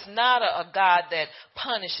 He is not a God that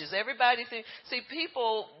punishes. Everybody thinks, see,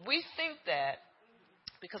 people, we think that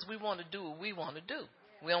because we want to do what we want to do.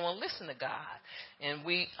 We don't want to listen to God. And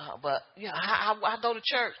but yeah, I go to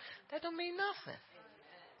church. That don't mean nothing.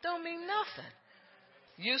 Don't mean nothing.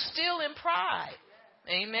 You still in pride.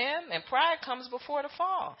 Amen. And pride comes before the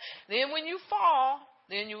fall. Then when you fall,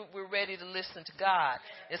 then we're ready to listen to God.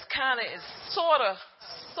 It's sort of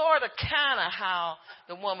how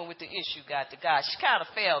the woman with the issue got to God. She kind of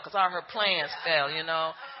fell because all her plans fell, you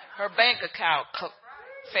know. Her bank account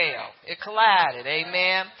fell. It collided.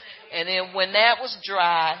 Amen. And then when that was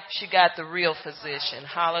dry, she got the real physician.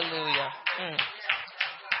 Hallelujah.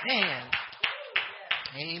 Man.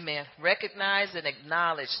 Amen. Recognize and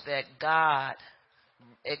acknowledge God,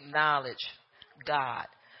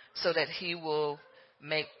 so that he will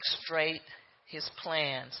make straight his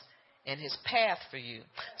plans and his path for you.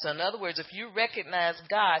 So in other words, if you recognize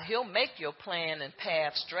God, he'll make your plan and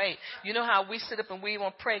path straight. You know how we sit up and we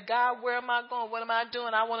want to pray, God, where am I going? What am I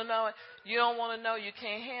doing? I want to know it. You don't want to know. You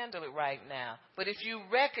can't handle it right now. But if you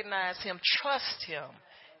recognize him, trust him,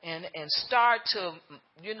 and start to,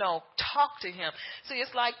 talk to him. See,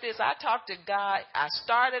 it's like this. I talked to God. I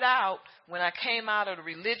started out, when I came out of the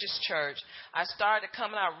religious church, I started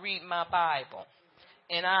coming out reading my Bible.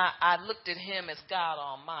 And I looked at him as God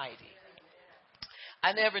Almighty.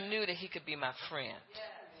 I never knew that he could be my friend.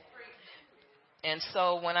 And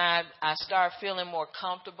so when I started feeling more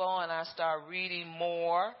comfortable and I started reading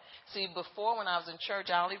more. See, before, when I was in church,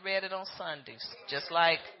 I only read it on Sundays, just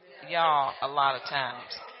like y'all a lot of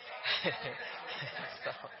times.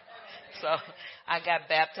 So I got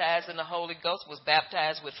baptized in the Holy Ghost, was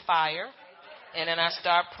baptized with fire. And then I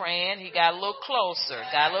started praying. He got a little closer.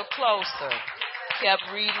 Kept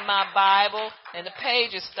reading my Bible, and the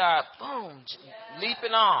pages started, boom,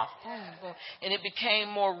 leaping off. Boom, boom. And it became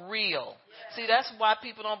more real. See, that's why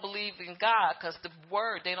people don't believe in God, because the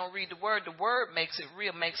Word, they don't read the Word. The Word makes it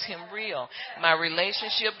real, makes him real. My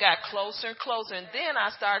relationship got closer and closer, and then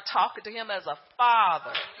I started talking to him as a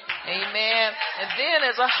father. Amen. And then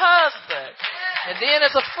as a husband. And then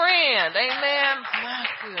as a friend. Amen. My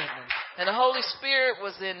goodness. And the Holy Spirit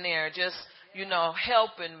was in there just,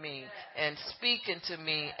 helping me and speaking to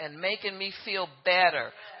me and making me feel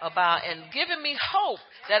better about, and giving me hope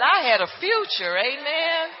that I had a future.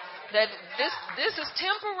 Amen. That this is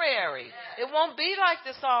temporary. It won't be like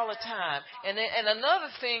this all the time. And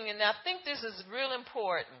another thing, and I think this is real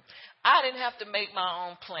important, I didn't have to make my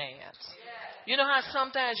own plans. You know how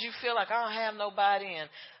sometimes you feel like I don't have nobody and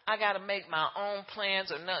I got to make my own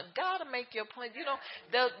plans or nothing. God will make your plans.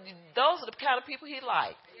 Those are the kind of people he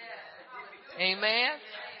likes. Amen.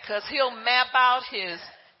 Because he'll map out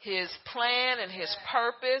his plan and his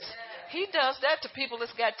purpose. He does that to people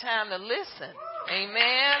that's got time to listen.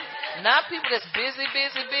 Amen. Not people that's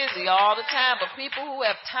busy all the time, but people who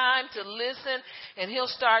have time to listen, and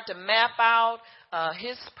he'll start to map out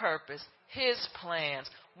his purpose, his plans,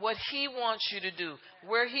 what he wants you to do,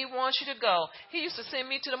 where he wants you to go. He used to send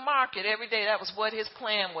me to the market every day. That was what his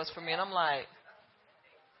plan was for me. And I'm like,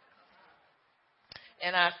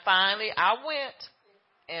 and I went,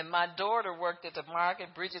 and my daughter worked at the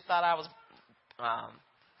market. Bridget thought I was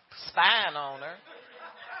spying on her.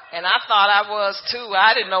 And I thought I was too.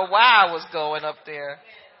 I didn't know why I was going up there.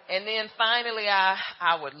 And then finally I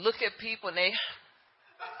would look at people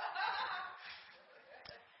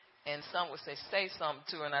and some would say something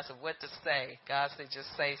to her. And I said, what to say? God said, just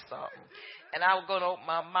say something. And I would go to open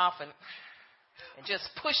my mouth and just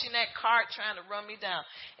pushing that cart, trying to run me down.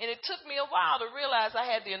 And it took me a while to realize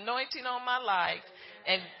I had the anointing on my life.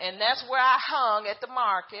 And that's where I hung at the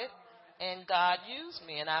market. And God used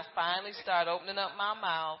me. And I finally started opening up my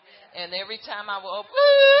mouth. And every time I would open,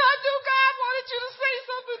 I knew God wanted you to say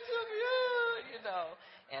something to me.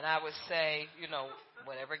 And I would say,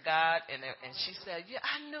 whatever God. And she said, yeah,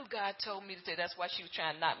 I knew God told me to say. That's why she was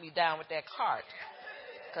trying to knock me down with that cart.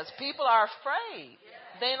 Because people are afraid.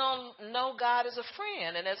 They don't know God as a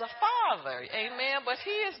friend and as a father. Amen. But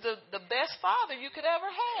he is the best father you could ever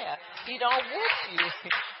have. He don't whoop you.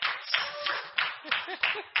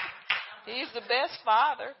 He's the best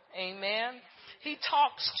father. Amen. He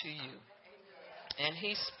talks to you. And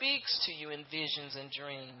he speaks to you in visions and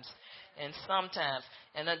dreams. And sometimes,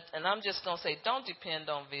 and I'm just going to say, don't depend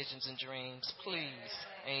on visions and dreams, please.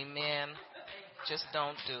 Amen. Just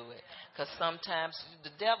don't do it. Because sometimes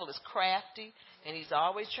the devil is crafty, and he's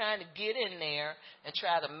always trying to get in there and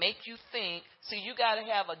try to make you think. See, you got to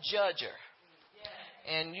have a judger.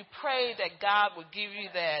 And you pray that God will give you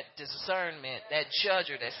that discernment, that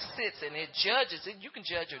judger that sits and it judges it. You can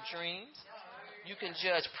judge your dreams. You can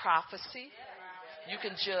judge prophecy. You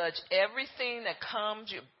can judge everything that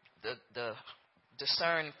comes, the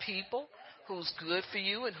discern people, who's good for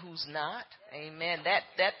you and who's not. Amen.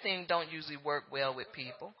 That thing don't usually work well with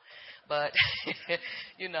people. But,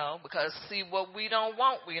 because, see, what we don't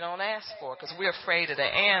want, we don't ask for because we're afraid of the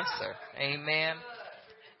answer. Amen.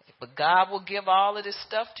 But God will give all of this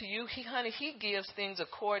stuff to you. He gives things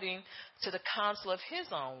according to the counsel of his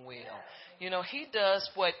own will. He does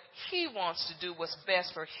what he wants to do, what's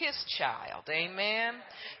best for his child. Amen.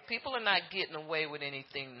 People are not getting away with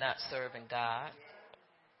anything not serving God.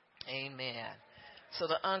 Amen. So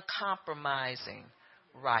the uncompromising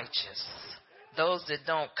righteous, those that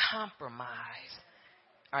don't compromise,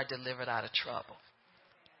 are delivered out of trouble.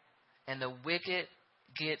 And the wicked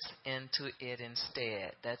gets into it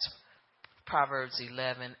instead. That's Proverbs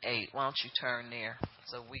 11:8. Why don't you turn there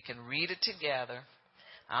so we can read it together?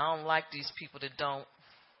 I don't like these people that don't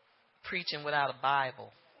preaching without a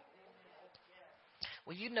Bible.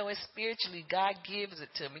 Well, it's spiritually. God gives it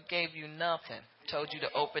to me. He gave you nothing. Told you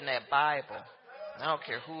to open that Bible. I don't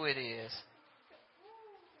care who it is.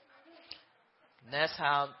 And that's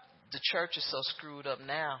how the church is so screwed up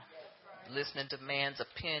now. Listening to man's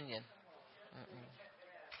opinion.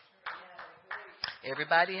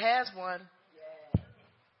 Everybody has one.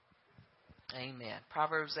 Amen.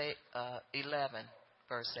 Proverbs 11,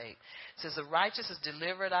 verse 8. It says, the righteous is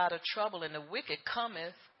delivered out of trouble, and the wicked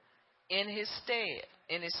cometh in his stead.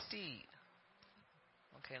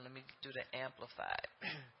 Okay, let me do the Amplified.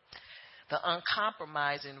 The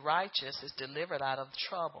uncompromising righteous is delivered out of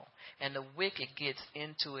trouble, and the wicked gets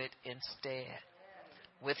into it instead.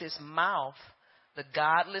 With his mouth, the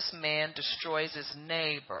godless man destroys his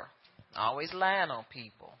neighbor. Always lying on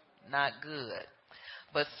people. Not good.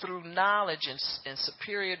 But through knowledge and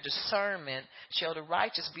superior discernment shall the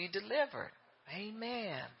righteous be delivered.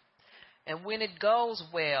 Amen. And when it goes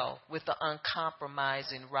well with the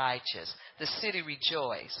uncompromising righteous, the city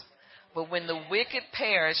rejoices. But when the wicked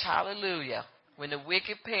perish, hallelujah, when the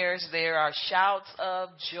wicked perish, there are shouts of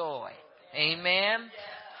joy. Amen.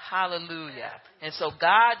 Hallelujah. And so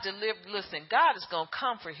God listen, God is going to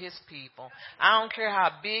comfort his people. I don't care how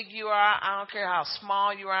big you are. I don't care how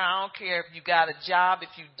small you are. I don't care if you got a job, if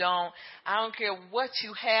you don't. I don't care what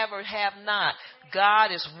you have or have not.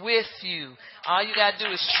 God is with you. All you got to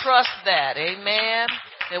do is trust that. Amen.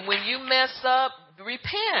 And when you mess up,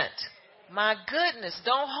 repent. My goodness,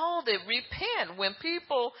 don't hold it. Repent. When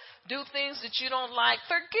people do things that you don't like,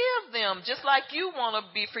 forgive them just like you want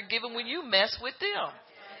to be forgiven when you mess with them.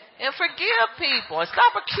 And forgive people. And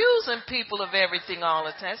stop accusing people of everything all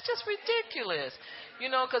the time. It's just ridiculous.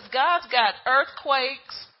 Because God's got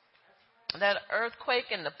earthquakes. That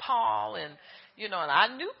earthquake in Nepal. And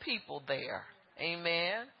I knew people there.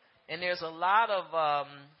 Amen. And there's a lot of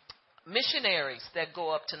missionaries that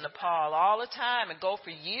go up to Nepal all the time and go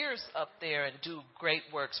for years up there and do great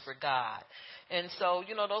works for God. And so,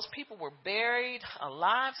 those people were buried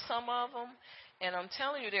alive, some of them. And I'm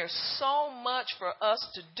telling you, there's so much for us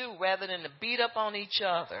to do rather than to beat up on each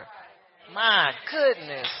other. My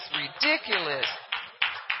goodness, ridiculous.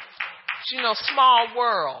 Small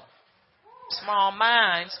world. Small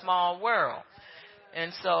mind, small world.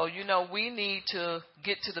 And so, we need to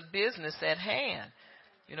get to the business at hand.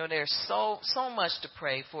 There's so much to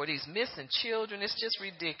pray for. These missing children, it's just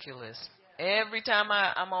ridiculous. Every time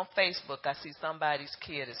I'm on Facebook, I see somebody's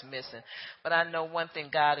kid is missing. But I know one thing,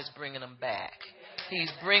 God is bringing them back. He's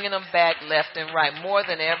bringing them back left and right, more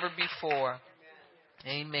than ever before.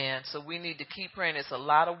 Amen. So we need to keep praying. It's a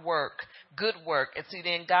lot of work, good work. And see,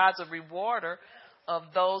 then God's a rewarder of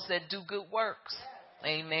those that do good works.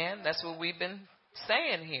 Amen. That's what we've been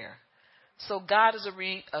saying here. So God is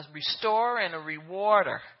a restorer and a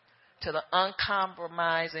rewarder to the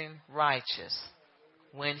uncompromising righteous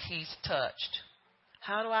when he's touched.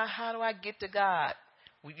 How do I get to God?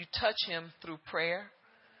 Will you touch him through prayer,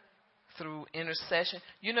 through intercession?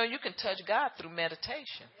 You know, you can touch God through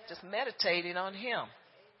meditation. Just meditating on him,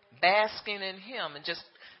 basking in him, and just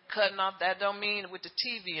cutting off. That don't mean with the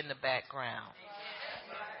TV in the background.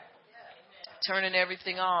 Turning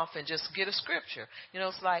everything off and just get a scripture. You know,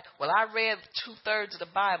 it's like, well, I read 2/3 of the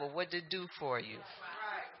Bible. What did it do for you?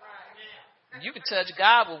 You can touch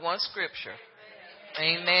God with one scripture.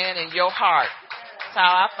 Amen. In your heart. That's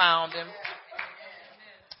how I found him.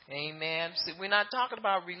 Amen. See, we're not talking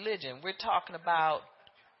about religion. We're talking about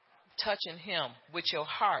touching him with your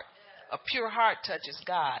heart. A pure heart touches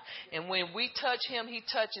God. And when we touch him, he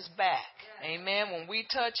touches back. Amen. When we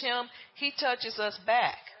touch him, he touches us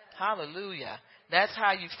back. Hallelujah. That's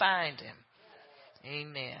how you find him.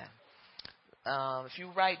 Amen. If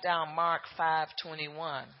you write down Mark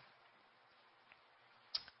 5:21,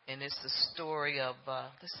 and it's the story of,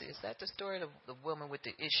 let's see, is that the story of the woman with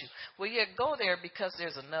the issue? Well, yeah, go there because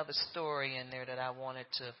there's another story in there that I wanted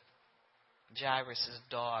to, Jairus'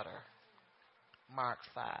 daughter. Mark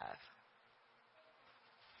 5.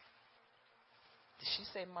 Did she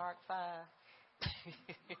say Mark 5?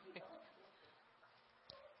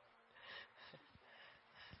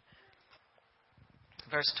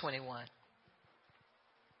 Verse 21.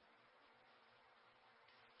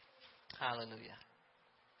 Hallelujah.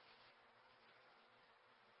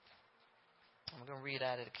 I'm going to read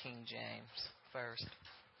out of the King James first.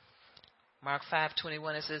 Mark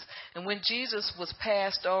 5:21, it says, and when Jesus was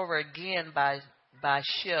passed over again by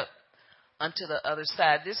ship unto the other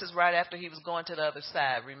side. This is right after he was going to the other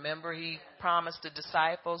side. Remember, he promised the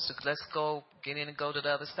disciples, let's go, get in and go to the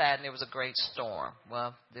other side, and there was a great storm.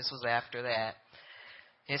 Well, this was after that.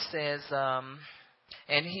 It says,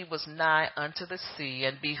 and he was nigh unto the sea,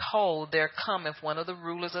 and behold, there cometh one of the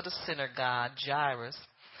rulers of the synagogue, Jairus,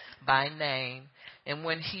 by name. And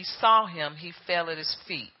when he saw him, he fell at his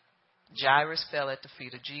feet. Jairus fell at the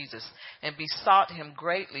feet of Jesus and besought him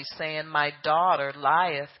greatly, saying, my daughter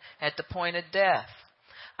lieth at the point of death.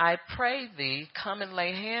 I pray thee, come and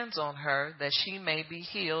lay hands on her, that she may be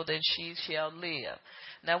healed, and she shall live.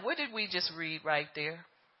 Now, what did we just read right there?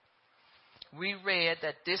 We read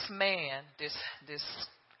that this man, this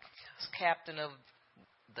captain of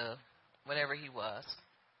the whatever he was,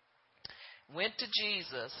 went to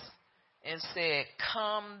Jesus and said,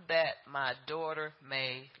 come that my daughter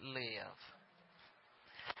may live.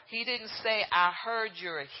 He didn't say, I heard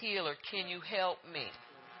you're a healer. Can you help me?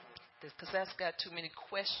 Because that's got too many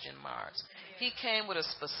question marks. He came with a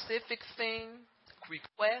specific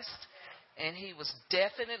request, and he was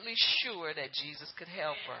definitely sure that Jesus could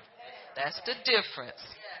help her. That's the difference.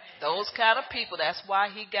 Those kind of people, that's why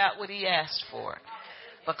he got what he asked for.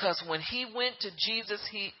 Because when he went to Jesus,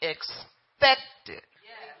 he expected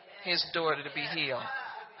his daughter to be healed.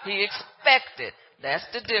 He expected. That's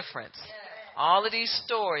the difference. All of these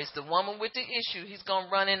stories, the woman with the issue, he's going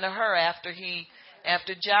to run into her after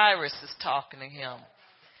Jairus is talking to him.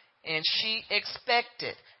 And she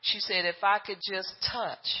expected. She said, if I could just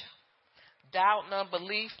touch. Doubt and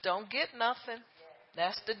unbelief don't get nothing.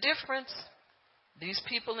 That's the difference. These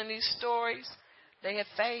people in these stories, they had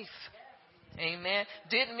faith. Amen.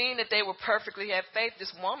 Didn't mean that they were perfectly had faith.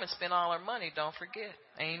 This woman spent all her money, don't forget.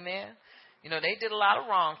 Amen. You know, they did a lot of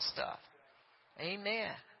wrong stuff.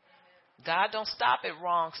 Amen. God don't stop at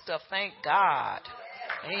wrong stuff. Thank God.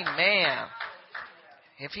 Amen.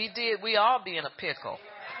 If he did, we all be in a pickle.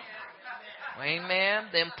 Amen.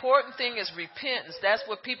 The important thing is repentance. That's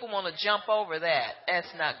what people want to jump over that.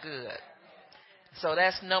 That's not good. So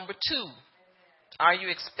that's number 2. Are you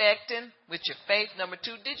expecting with your faith? Number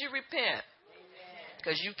 2, did you repent?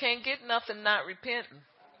 Because you can't get nothing not repenting.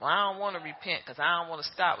 Well, I don't want to repent because I don't want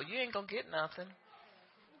to stop. Well, you ain't going to get nothing.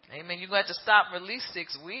 Amen. You're going to have to stop for at least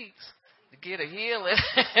 6 weeks to get a healing.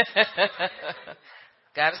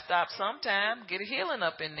 Got to stop sometime. Get a healing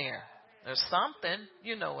up in there. There's something.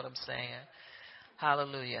 You know what I'm saying.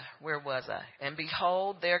 Hallelujah. Where was I? And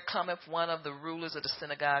behold, there cometh one of the rulers of the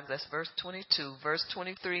synagogue. That's verse 22. Verse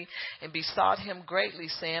 23. And besought him greatly,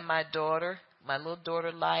 saying, my little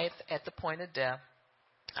daughter lieth at the point of death.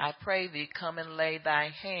 I pray thee, come and lay thy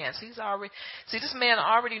hands. This man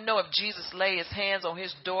already know if Jesus lay his hands on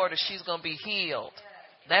his daughter, she's going to be healed.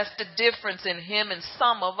 That's the difference in him and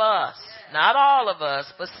some of us. Not all of us,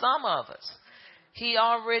 but some of us. He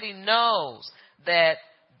already knows that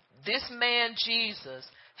this man, Jesus,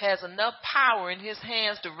 has enough power in his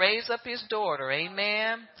hands to raise up his daughter.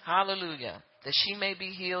 Amen. Hallelujah. that she may be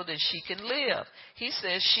healed and she can live. He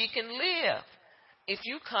says she can live if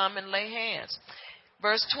you come and lay hands.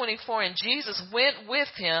 Verse 24, and Jesus went with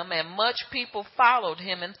him, and much people followed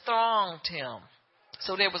him and thronged him.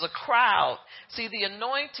 So there was a crowd. See, the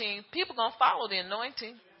anointing, people going to follow the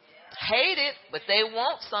anointing. Hate it, but they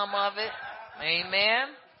want some of it. Amen.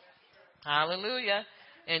 Hallelujah.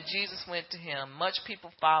 And Jesus went to him. Much people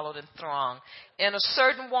followed and thronged. And a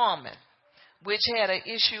certain woman, which had an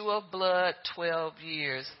issue of blood 12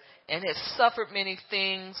 years, and had suffered many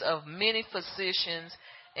things of many physicians,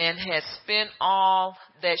 and had spent all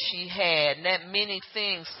that she had. And that many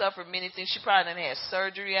things, suffered many things. She probably done had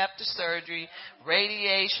surgery after surgery,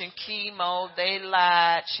 radiation, chemo. They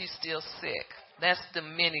lied. She's still sick. That's the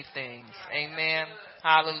many things. Amen.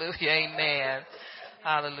 Hallelujah. Amen.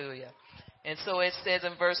 Hallelujah. And so it says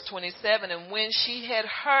in verse 27, and when she had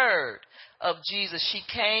heard of Jesus, she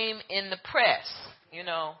came in the press, in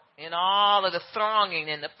all of the thronging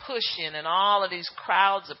and the pushing and all of these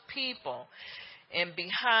crowds of people. And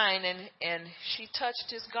behind, and she touched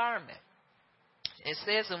his garment. It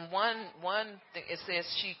says in one thing, it says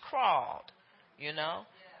she crawled,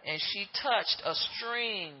 and she touched a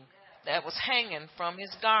string that was hanging from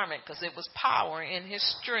his garment, because it was power in his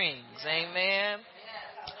strings. Amen.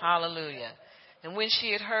 Hallelujah. And when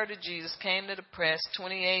she had heard of Jesus, came to the press,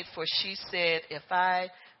 28, for she said, if I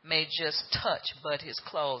may just touch but his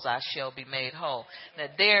clothes, I shall be made whole. Now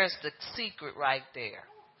there's the secret right there.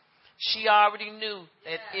 She already knew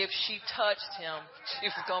that if she touched him, she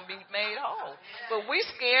was going to be made whole. But we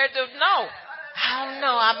scared to know. I don't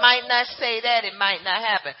know. I might not say that. It might not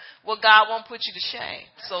happen. Well, God won't put you to shame.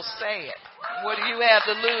 So say it. What do you have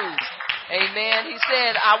to lose? Amen. He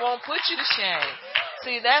said, I won't put you to shame.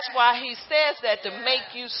 See, that's why he says that, to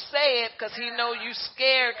make you say it, because he know you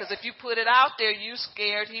scared. Because if you put it out there, you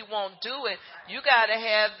scared, he won't do it. You got to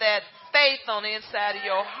have that faith on the inside of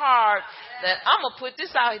your heart that I'm going to put this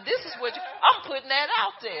out. This is what I'm putting that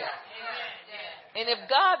out there. And if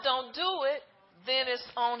God don't do it, then it's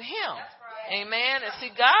on him. Amen. And see,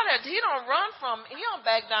 God, he don't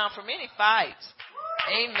back down from any fights.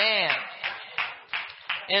 Amen.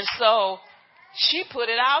 And so she put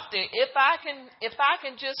it out there. If I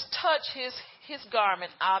can just touch his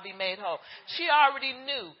garment, I'll be made whole. She already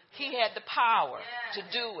knew he had the power to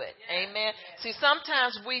do it. Amen. See,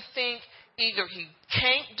 sometimes we think either he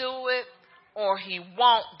can't do it or he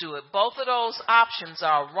won't do it. Both of those options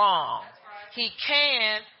are wrong. He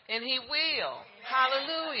can and he will.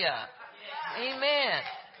 Hallelujah. Amen.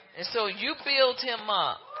 And so you build him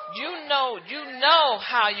up. You know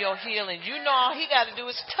how you're healing. You know all he got to do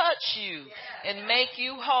is touch you and make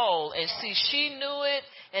you whole. And see, she knew it,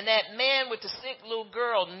 and that man with the sick little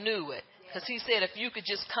girl knew it. Because he said, if you could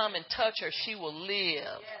just come and touch her, she will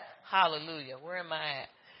live. Hallelujah. Where am I at?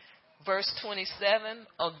 Verse 26.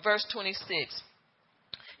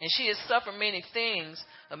 And she had suffered many things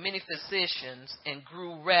of many physicians and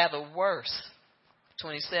grew rather worse.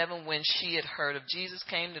 27, when she had heard of Jesus,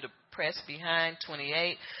 came to the press behind.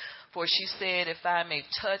 28, for she said, if I may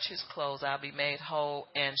touch his clothes, I'll be made whole.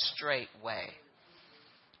 And straightway.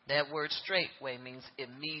 That word straightway means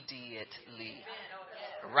immediately.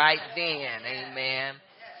 Right then. Amen.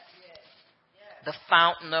 The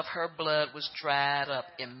fountain of her blood was dried up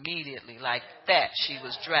immediately. Like that, she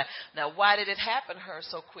was dry. Now, why did it happen to her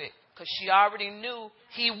so quick? Because she already knew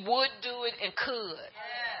he would do it and could.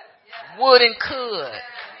 Would and could.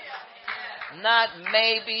 Not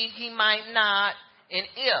maybe, he might not, and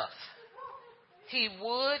if. He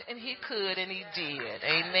would and he could and he did.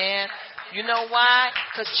 Amen. You know why?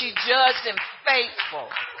 Because she judged him faithful.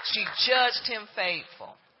 She judged him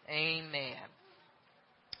faithful. Amen.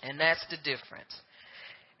 And that's the difference.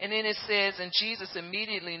 And then it says, and Jesus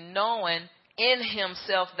immediately knowing in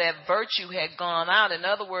himself that virtue had gone out. In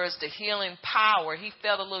other words, the healing power. He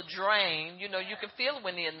felt a little drained. You can feel it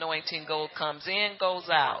when the anointing comes in, goes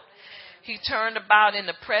out. He turned about in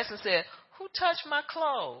the press and said, who touched my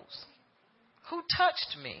clothes? Who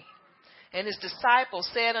touched me? And his disciples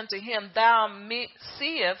said unto him, thou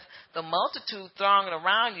seest the multitude thronging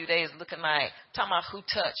around you. They is looking like, talking about who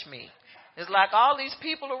touched me. It's like all these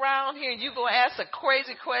people around here, and you go ask a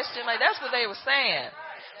crazy question. Like, that's what they were saying.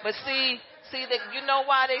 But see that, you know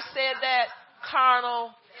why they said that?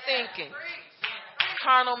 Carnal thinking.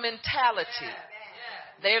 Carnal mentality.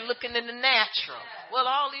 They're looking in the natural. Well,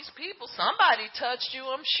 all these people, somebody touched you,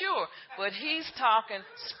 I'm sure. But he's talking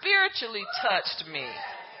spiritually touched me.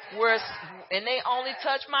 And they only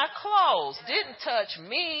touched my clothes. Didn't touch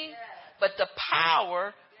me. But the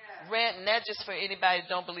power and that's just for anybody who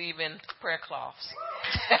don't believe in prayer cloths.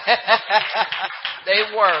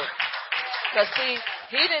 They work. Because see,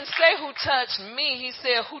 He didn't say who touched me. He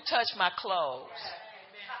said who touched my clothes.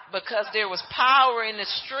 Because there was power in the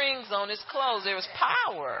strings on his clothes. There was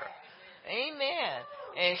power. Amen.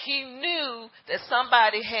 And he knew that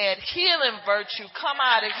somebody had healing virtue come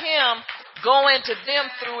out of him, go into them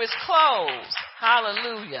through his clothes.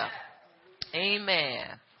 Hallelujah.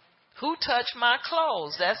 Amen. Who touched my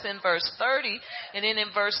clothes? That's in verse 30. And then in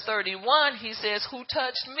verse 31, he says, who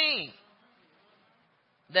touched me?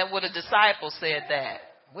 Then would a disciple said that?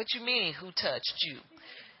 What you mean, who touched you?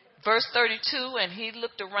 Verse 32, and he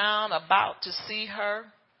looked around about to see her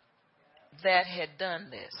that had done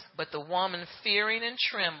this. But the woman, fearing and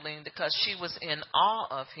trembling, because she was in awe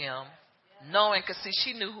of him, knowing, because see,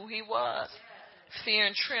 she knew who he was. Fear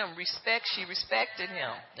and tremble, respect, she respected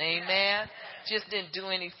him. Amen. Just didn't do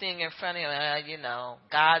anything in front of him.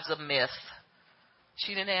 God's a myth.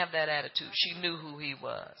 She didn't have that attitude. She knew who he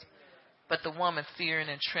was. But the woman, fearing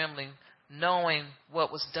and trembling, knowing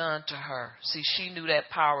what was done to her. See, she knew that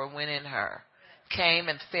power went in her. Came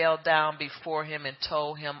and fell down before him and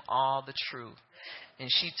told him all the truth. And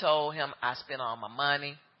she told him, I spent all my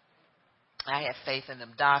money. I had faith in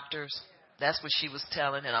them doctors. That's what she was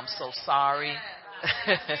telling him. I'm so sorry.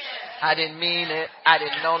 I didn't mean it. I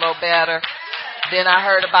didn't know no better. Then I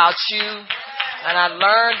heard about you and I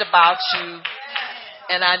learned about you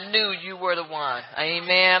and I knew you were the one.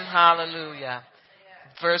 Amen. Hallelujah.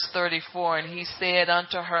 Verse 34, and he said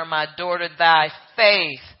unto her, my daughter, thy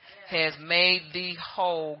faith has made thee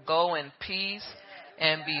whole. Go in peace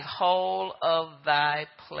and be whole of thy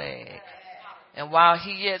plague. And while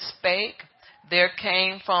he yet spake, there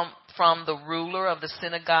came from the ruler of the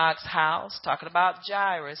synagogue's house, talking about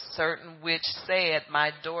Jairus, certain which said,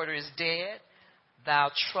 my daughter is dead.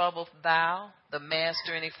 Thou troublest thou the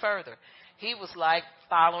master any further. He was like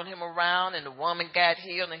following him around, and the woman got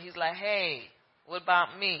healed, and he's like, hey, what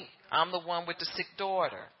about me? I'm the one with the sick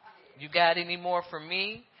daughter. You got any more for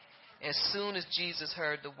me? As soon as Jesus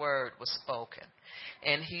heard, the word was spoken.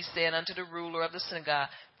 And he said unto the ruler of the synagogue,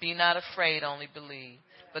 be not afraid, only believe.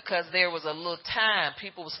 Because there was a little time,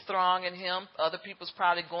 people was thronging him. Other people's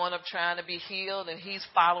probably going up trying to be healed, and he's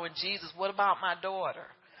following Jesus. What about my daughter?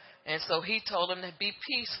 And so he told them to be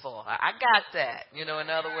peaceful. I got that. In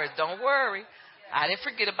other words, don't worry. I didn't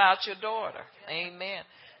forget about your daughter. Amen.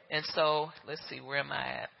 And so, let's see, where am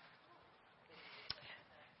I at?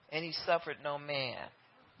 And he suffered no man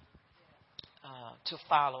to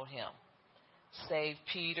follow him, save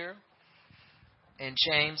Peter and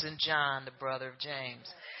James and John, the brother of James.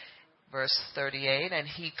 Verse 38, and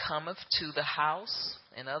he cometh to the house.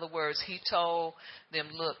 In other words, he told them,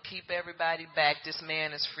 look, keep everybody back. This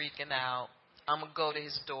man is freaking out. I'm going to go to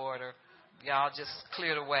his daughter. Y'all just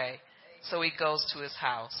clear the way. So he goes to his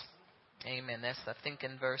house. Amen. That's, I think,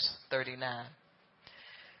 in verse 39.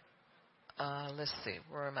 Let's see.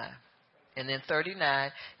 Where am I? And then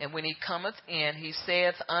 39. And when he cometh in, he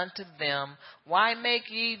saith unto them, why make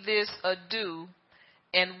ye this ado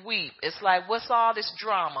and weep? It's like, what's all this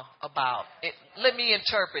drama about? Let me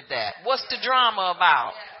interpret that. What's the drama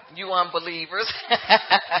about, you unbelievers?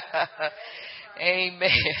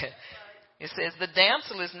 Amen. It says, the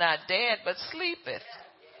damsel is not dead, but sleepeth.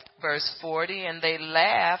 Verse 40, and they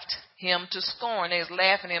laughed him to scorn. They was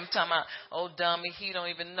laughing at him, talking about, oh, dummy, he don't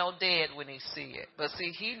even know dead when he see it. But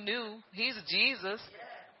see, he knew he's Jesus.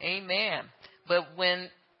 Amen. But when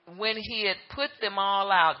he had put them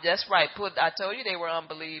all out, that's right, I told you they were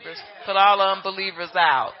unbelievers. Put all the unbelievers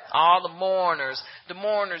out, all the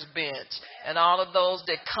mourners bench, and all of those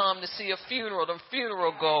that come to see a funeral, the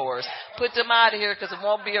funeral goers. Put them out of here because it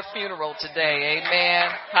won't be a funeral today.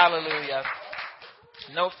 Amen. Hallelujah.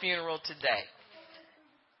 No funeral today.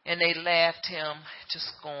 And they laughed him to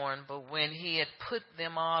scorn. But when he had put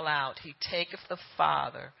them all out, he taketh the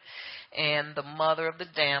father and the mother of the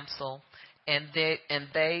damsel, and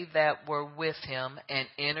they that were with him, and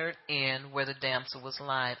entered in where the damsel was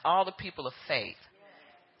lying. All the people of faith.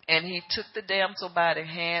 And he took the damsel by the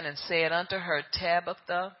hand and said unto her,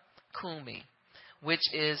 Tabitha cumi,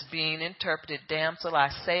 which is being interpreted, damsel, I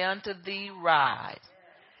say unto thee, rise.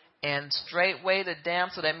 And straightway the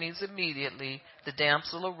damsel, that means immediately, the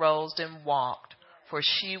damsel arose and walked, for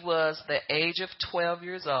she was the age of 12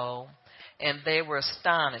 years old, and they were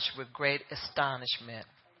astonished with great astonishment.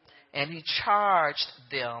 And he charged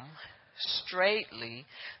them straitly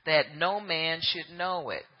that no man should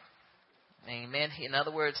know it. Amen. In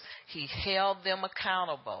other words, he held them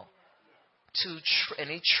accountable and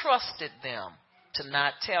he trusted them to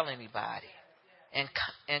not tell anybody.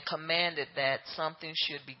 And commanded that something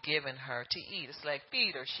should be given her to eat. It's like,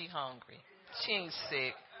 feed her, she hungry. She ain't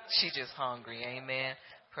sick, she just hungry. Amen.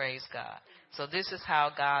 Praise God. So this is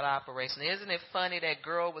how God operates. And isn't it funny that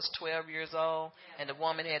girl was 12 years old and the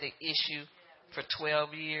woman had an issue for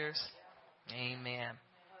 12 years? Amen.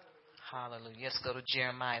 Hallelujah. Let's go to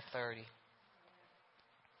Jeremiah 30.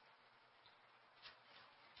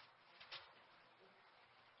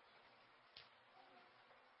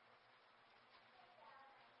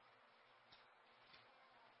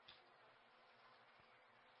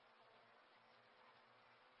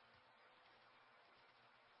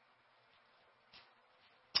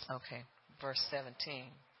 Okay, verse 17.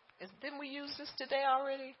 Didn't we use this today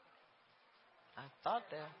already? I thought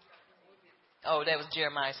that. Oh, that was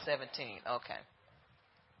Jeremiah 17. Okay.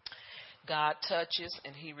 God touches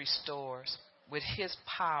and he restores with his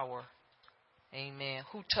power. Amen.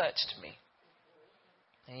 Who touched me?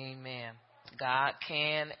 Amen. God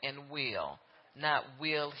can and will. Not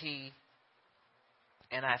will he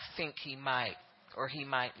and I think he might or he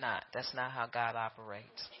might not. That's not how God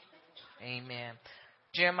operates. Amen.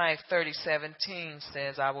 Jeremiah 30:17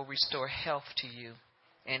 says, I will restore health to you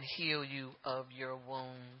and heal you of your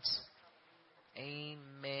wounds.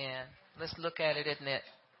 Amen. Let's look at it in the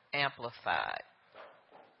Amplified.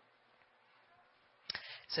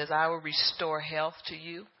 It says, I will restore health to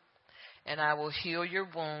you and I will heal your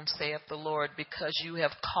wounds, saith the Lord, because they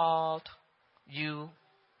have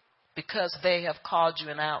called you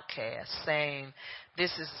an outcast, saying,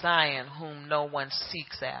 this is Zion whom no one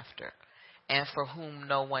seeks after, and for whom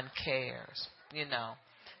no one cares. You know,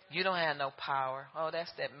 you don't have no power. Oh,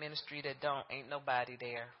 that's that ministry that ain't nobody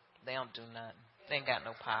there. They don't do nothing. They ain't got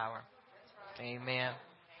no power. Amen.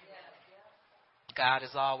 God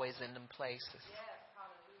is always in them places.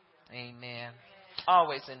 Amen.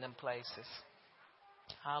 Always in them places.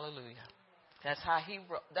 Hallelujah. That's how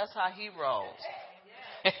he rolls.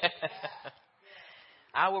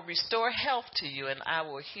 I will restore health to you and I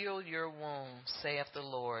will heal your wounds, saith the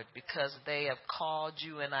Lord, because they have called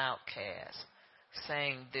you an outcast,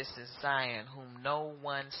 saying, this is Zion whom no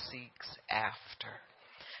one seeks after.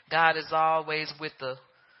 God is always with the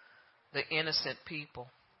innocent people,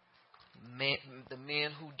 the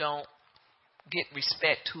men who don't get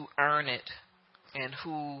respect, who earn it, and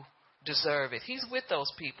who deserve it. He's with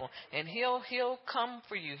those people, and he'll come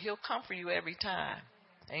for you. He'll come for you every time.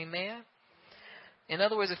 Amen. In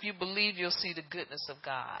other words, if you believe, you'll see the goodness of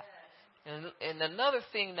God. And another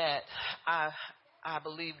thing that I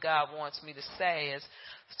believe God wants me to say is,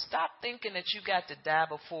 stop thinking that you got to die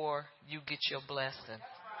before you get your blessing.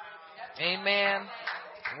 Amen.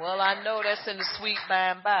 Well, I know that's in the sweet by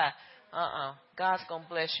and by. God's going to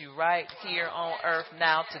bless you right here on earth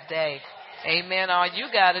now today. Amen. All you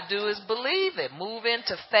got to do is believe it. Move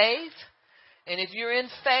into faith. And if you're in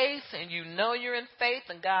faith and you know you're in faith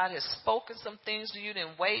and God has spoken some things to you, then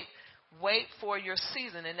wait for your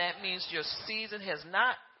season. And that means your season has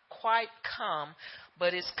not quite come,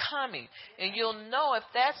 but it's coming. And you'll know if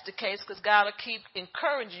that's the case because God will keep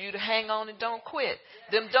encouraging you to hang on and don't quit.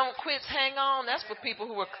 Them don't quits, hang on, that's for people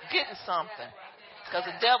who are getting something. Because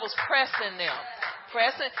the devil's pressing them.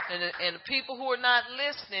 And the people who are not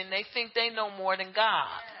listening, they think they know more than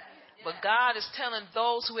God. But God is telling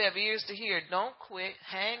those who have ears to hear, don't quit,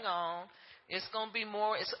 hang on. It's going to be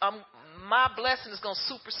more. My blessing is going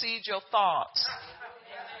to supersede your thoughts.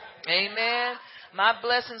 Amen. My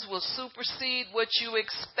blessings will supersede what you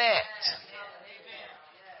expect.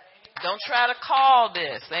 Don't try to call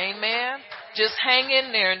this. Amen. Just hang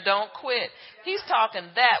in there and don't quit. He's talking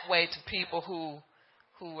that way to people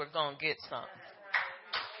who are going to get something.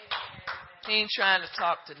 He ain't trying to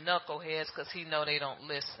talk to knuckleheads because he know they don't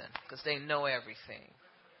listen because they know everything.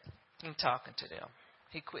 He ain't talking to them.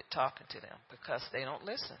 He quit talking to them because they don't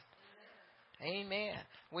listen. Amen.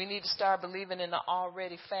 We need to start believing in the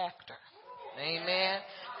already factor. Amen.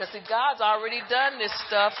 Because see, God's already done this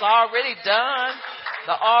stuff. It's already done.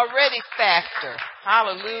 The already factor.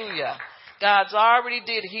 Hallelujah. God's already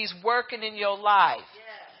did it. He's working in your life.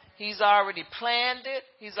 He's already planned it.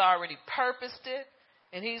 He's already purposed it.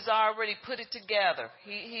 And he's already put it together.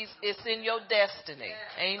 It's in your destiny.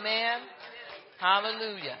 Amen.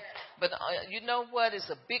 Hallelujah. But you know what is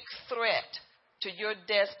a big threat to your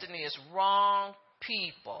destiny is wrong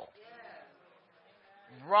people.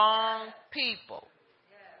 Wrong people.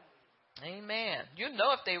 Amen. You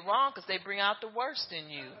know if they're wrong because they bring out the worst in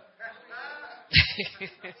you.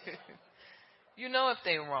 You know if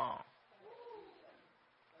they're wrong.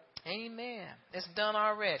 Amen. It's done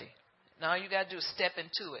already. Now all you got to do is step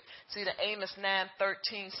into it. See, the Amos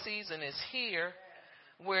 9:13 season is here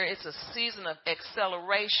where it's a season of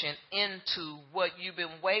acceleration into what you've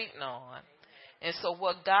been waiting on. And so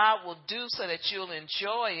what God will do so that you'll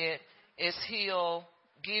enjoy it is he'll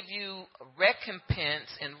give you recompense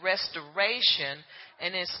and restoration,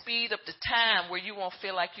 and then speed up the time where you won't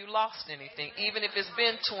feel like you lost anything. Even if it's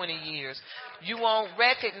been 20 years, you won't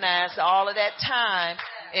recognize all of that time,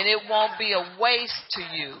 and it won't be a waste to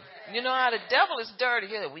you. You know how the devil is dirty.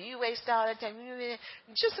 He'll say, well, you waste all that time.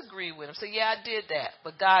 Just agree with him. Say, yeah, I did that.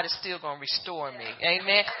 But God is still going to restore me.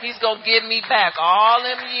 Amen. He's going to give me back all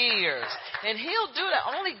them years. And he'll do that.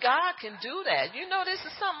 Only God can do that. You know, this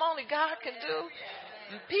is something only God can do.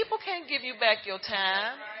 People can't give you back your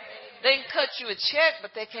time. They can cut you a check,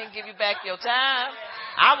 but they can't give you back your time.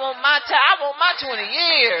 I want my time. I want my 20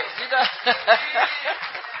 years. You know?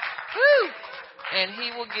 Whew. And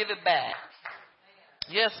he will give it back.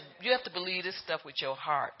 Yes, you have to believe this stuff with your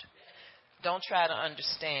heart. Don't try to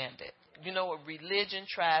understand it. You know what? Religion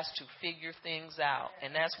tries to figure things out.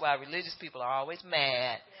 And that's why religious people are always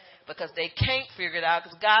mad. Because they can't figure it out.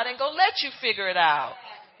 Because God ain't going to let you figure it out.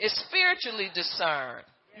 It's spiritually discerned.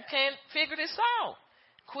 You can't figure this out.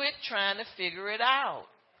 Quit trying to figure it out.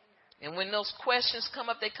 And when those questions come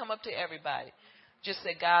up, they come up to everybody. Just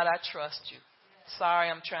say, God, I trust you. Sorry,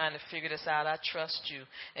 I'm trying to figure this out. I trust you.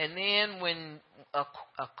 And then when a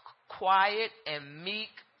quiet and meek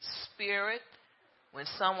spirit, when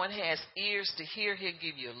someone has ears to hear, he'll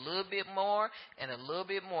give you a little bit more and a little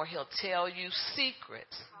bit more. He'll tell you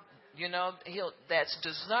secrets. You know, that's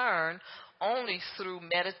discerned only through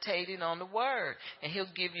meditating on the word. And he'll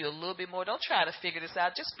give you a little bit more. Don't try to figure this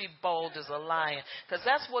out. Just be bold as a lion. Because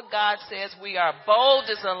that's what God says. We are bold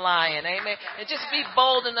as a lion. Amen. And just be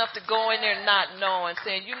bold enough to go in there not knowing.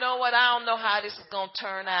 Saying, you know what? I don't know how this is going to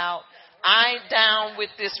turn out. I ain't down with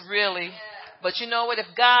this really. But you know what? If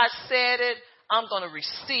God said it, I'm going to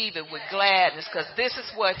receive it with gladness. Because this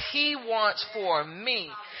is what he wants for me.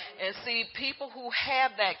 And see, people who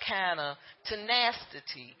have that kind of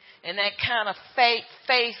tenacity and that kind of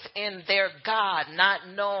faith in their God, not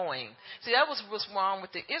knowing. See, that was what's wrong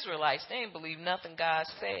with the Israelites. They didn't believe nothing God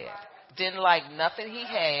said. Didn't like nothing he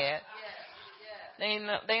had. They ain't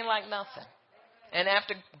like nothing. And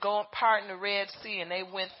after parting the Red Sea, and they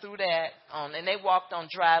went through that, and they walked on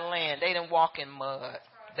dry land. They didn't walk in mud.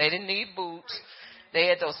 They didn't need boots. They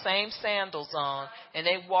had those same sandals on, and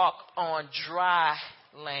they walked on dry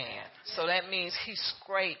land. So that means he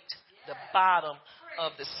scraped the bottom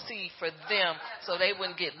of the sea for them so they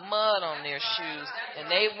wouldn't get mud on their shoes.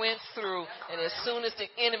 And they went through, and as soon as the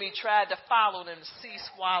enemy tried to follow them, the sea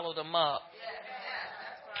swallowed them up.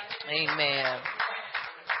 Amen.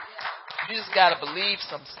 You just got to believe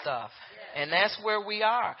some stuff. And that's where we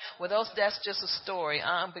are. Well, that's just a story.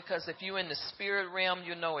 Because if you're in the spirit realm,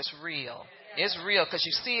 you know it's real. It's real because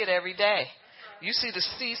you see it every day. You see the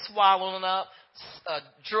sea swallowing up,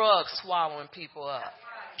 drugs swallowing people up,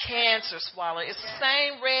 cancer swallowing. It's the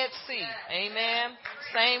same Red Sea. Amen.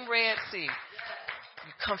 Same Red Sea.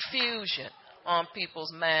 Confusion on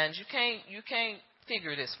people's minds. You can't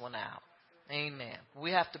figure this one out. Amen.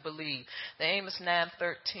 We have to believe. The Amos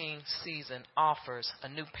 9:13 season offers a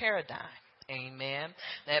new paradigm. Amen.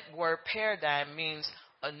 That word paradigm means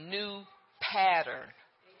a new pattern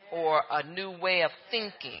or a new way of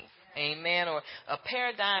thinking. Amen. Or a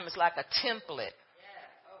paradigm is like a template.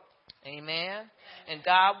 Amen. And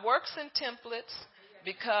God works in templates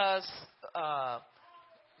because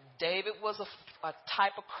David was a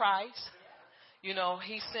type of Christ. You know,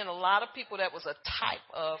 he sent a lot of people that was a type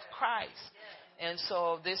of Christ. And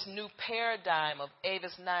so this new paradigm of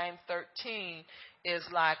Amos 9:13 is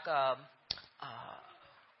like a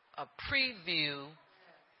preview,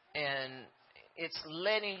 and it's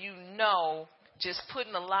letting you know, just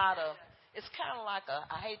putting a lot of, it's kind of like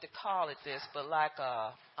I hate to call it this, but like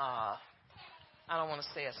I don't want to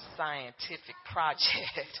say a scientific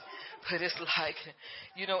project, but it's like,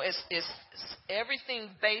 you know, it's everything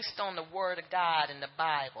based on the Word of God in the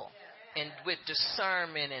Bible. And with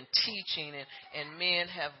discernment and teaching, and men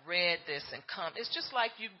have read this and come. It's just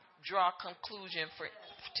like you draw a conclusion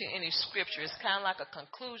to any scripture. It's kind of like a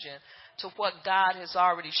conclusion to what God has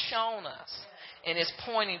already shown us. And it's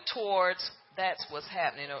pointing towards, that's what's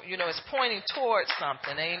happening. You know, it's pointing towards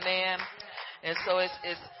something. Amen. And so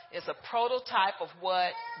it's a prototype of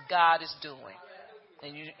what God is doing.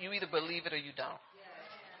 And you either believe it or you don't.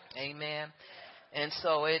 Amen. And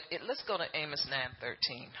so let's go to Amos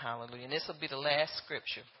 9:13. Hallelujah. And this will be the last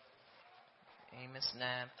scripture. Amos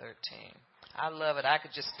 9:13. I love it. I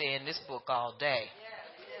could just stay in this book all day.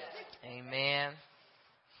 Amen.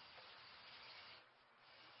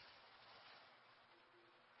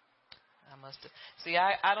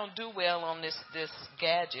 I don't do well on this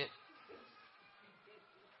gadget.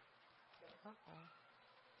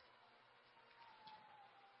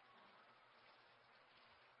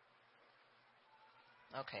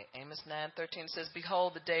 Okay, Amos 9:13 says,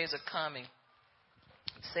 "Behold, the days are coming,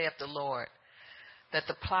 saith the Lord, that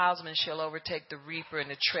the plowsman shall overtake the reaper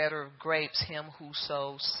and the treader of grapes, him who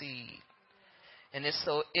sows seed." And it's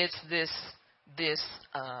this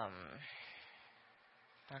how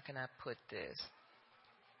can I put this?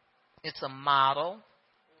 It's a model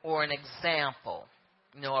or an example,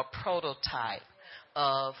 a prototype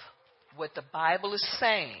of what the Bible is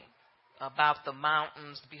saying about the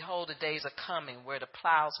mountains. Behold, the days are coming where the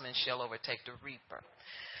plowsman shall overtake the reaper.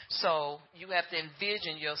 So you have to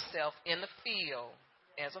envision yourself in the field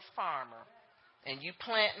as a farmer, and you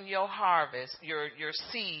planting your harvest, your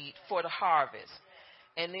seed for the harvest.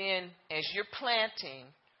 And then as you're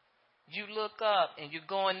planting, you look up and you're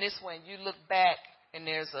going this way, and you look back, and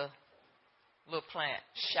there's a little plant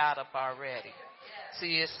shot up already.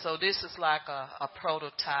 See, so this is like a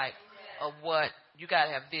prototype of what you got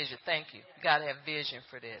to have vision. Thank you. You got to have vision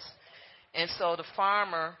for this. And so the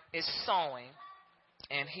farmer is sowing,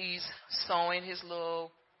 and he's sowing his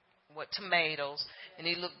little tomatoes, and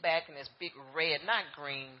he looked back, and there's big red, not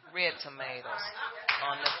green, red tomatoes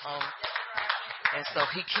and so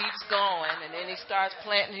he keeps going, and then he starts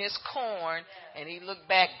planting his corn, and he looked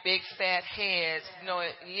back, big fat heads.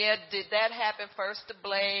 Did that happen? First the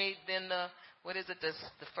blade, then the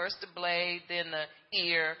first the blade, then the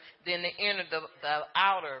ear, then the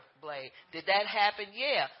outer blade. Did that happen?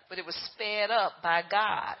 Yeah, but it was sped up by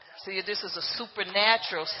God. See, this is a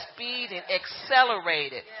supernatural, speed and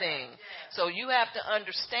accelerated thing. So you have to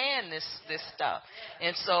understand this stuff.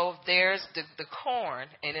 And so there's the corn,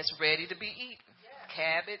 and it's ready to be eaten.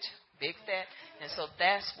 Cabbage, big fat. And so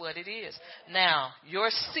that's what it is. Now, your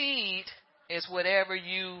seed is whatever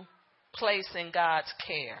you place in God's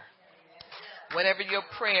care. Whatever your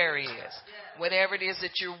prayer is, whatever it is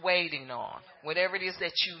that you're waiting on, whatever it is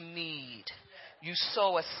that you need, you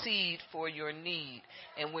sow a seed for your need.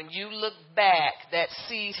 And when you look back, that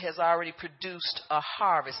seed has already produced a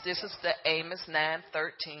harvest. This is the Amos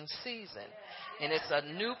 9:13 season. And it's a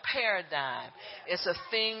new paradigm. It's a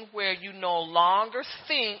thing where you no longer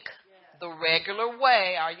think the regular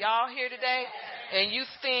way. Are y'all here today? And you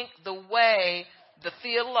think the way the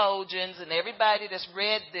theologians and everybody that's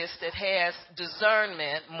read this that has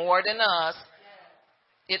discernment more than us,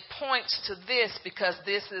 it points to this because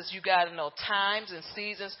this is, you got to know times and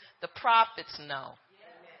seasons. The prophets know.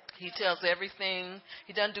 He tells everything.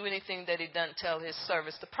 He doesn't do anything that he doesn't tell his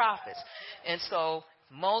servants, the prophets. And so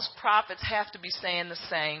most prophets have to be saying the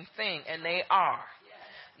same thing, and they are.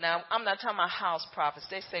 Now, I'm not talking about house prophets.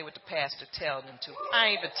 They say what the pastor tells them to. I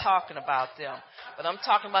ain't even talking about them. But I'm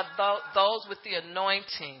talking about those with the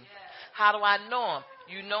anointing. How do I know them?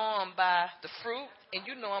 You know them by the fruit, and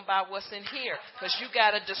you know them by what's in here. Because you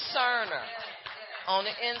got a discerner on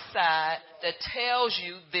the inside that tells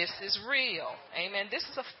you this is real. Amen. This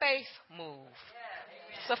is a faith move.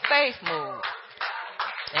 It's a faith move.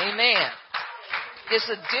 Amen. It's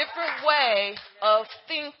a different way of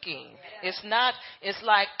thinking. It's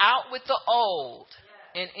like out with the old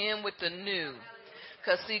and in with the new.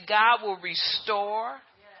 Because, see, God will restore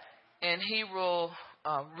and he will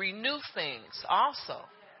renew things also.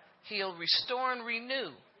 He'll restore and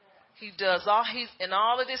renew. He does all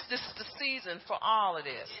of this. This is the season for all of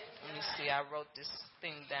this. Let me see. I wrote this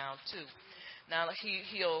thing down too. Now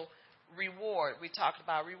he'll reward. We talked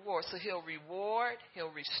about reward. So he'll reward,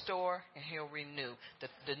 he'll restore, and he'll renew.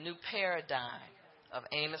 The new paradigm of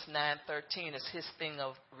Amos 9:13 is his thing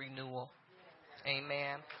of renewal.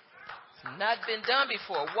 Amen. It's not been done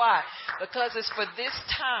before. Why? Because it's for this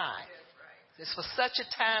time. It's for such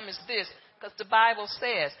a time as this. Because the Bible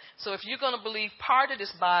says. So if you're going to believe part of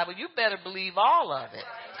this Bible, you better believe all of it.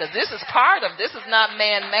 Because this is part of, this is not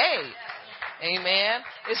man-made. Amen.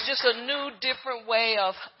 It's just a new, different way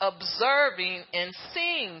of observing and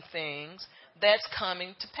seeing things that's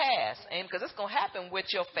coming to pass. Amen. Because it's going to happen with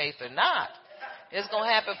your faith or not. It's going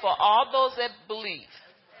to happen for all those that believe.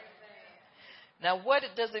 Now, what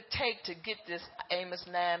does it take to get this Amos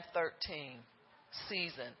 9:13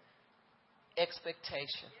 season?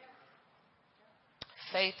 Expectation.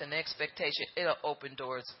 Faith and expectation. It'll open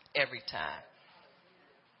doors every time.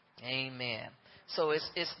 Amen. So it's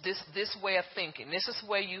this way of thinking. This is the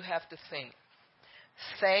way you have to think.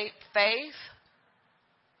 Faith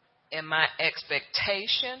and my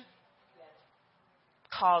expectation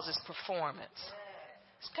causes performance.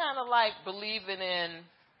 It's kind of like believing in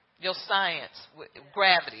your science,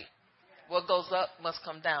 gravity. What goes up must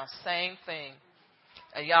come down. Same thing.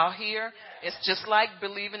 Are y'all here? It's just like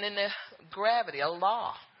believing in the gravity, a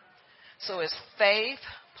law. So it's faith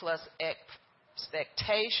plus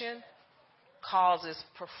expectation causes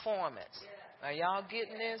performance. Are y'all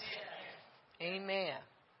getting this? Amen.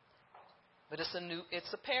 But it's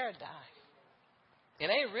a paradigm. It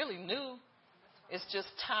ain't really new. It's just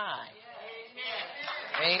time.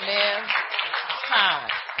 Amen. Time.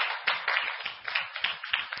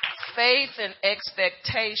 Faith and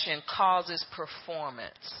expectation causes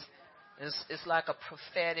performance. It's like a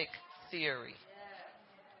prophetic theory,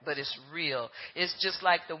 but it's real. It's just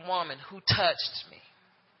like the woman who touched me.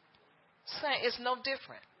 It's no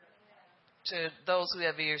different to those who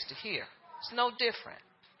have ears to hear. It's no different.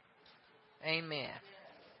 Amen.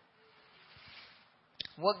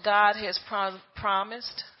 What God has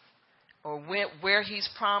promised, or where He's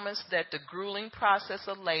promised that the grueling process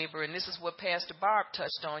of labor, and this is what Pastor Barb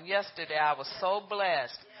touched on yesterday. I was so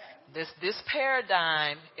blessed. This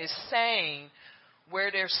paradigm is saying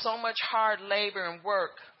where there's so much hard labor and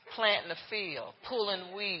work, planting a field,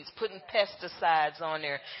 pulling weeds, putting pesticides on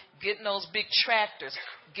there, getting those big tractors,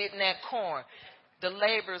 getting that corn. The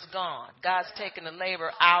labor's gone. God's taking the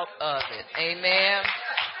labor out of it. Amen.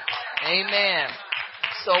 Amen.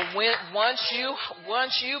 So once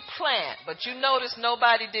you plant, but you notice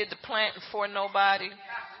nobody did the planting for nobody.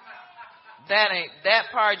 That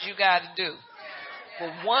part you got to do.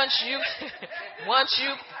 But once you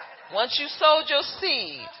sowed your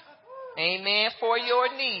seed, amen, for your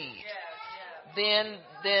need, then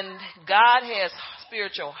God has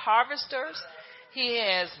spiritual harvesters. He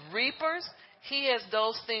has reapers. He has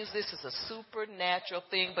those things. This is a supernatural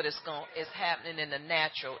thing, but it's happening in the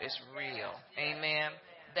natural. It's real. Amen.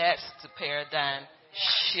 That's the paradigm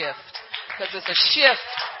shift. Because it's a shift.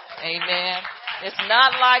 Amen. It's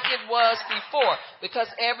not like it was before. Because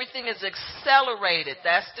everything is accelerated.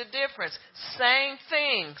 That's the difference. Same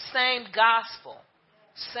thing. Same gospel.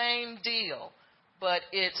 Same deal. But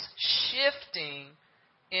it's shifting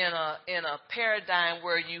in a paradigm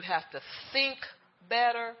where you have to think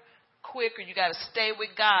better, quicker. You got to stay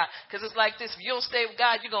with God. Because it's like this. If you don't stay with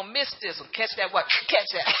God, you're going to miss this one. Catch that what? Catch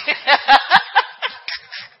that.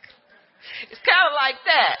 It's kind of like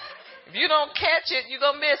that. If you don't catch it, you're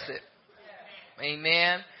going to miss it.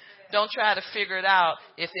 Amen. Don't try to figure it out.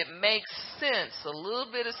 If it makes sense, a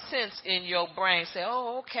little bit of sense in your brain, say,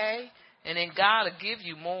 oh, okay. And then God will give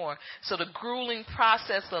you more. So the grueling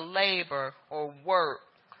process of labor or work,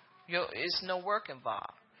 it's no work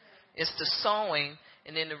involved. It's the sowing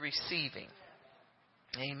and then the receiving.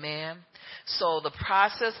 Amen. So the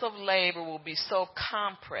process of labor will be so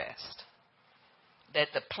compressed that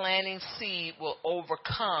the planting seed will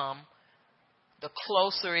overcome the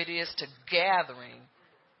closer it is to gathering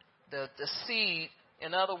the seed.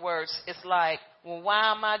 In other words, it's like, well,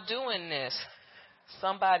 why am I doing this?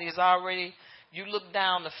 Somebody is already, you look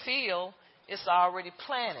down the field, it's already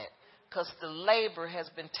planted because the labor has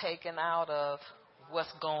been taken out of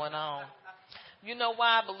what's going on. You know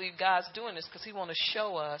why I believe God's doing this? Because He wants to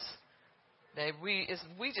show us that we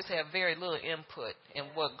just have very little input in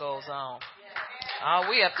what goes on. All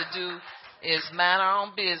we have to do is mind our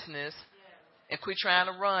own business and quit trying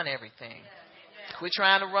to run everything. Quit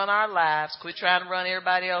trying to run our lives. Quit trying to run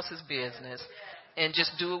everybody else's business. And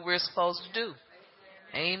just do what we're supposed to do.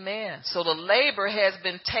 Amen. So the labor has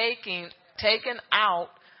been taken out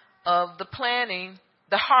of the planting,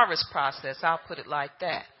 the harvest process. I'll put it like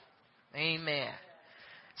that. Amen.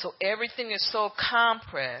 So everything is so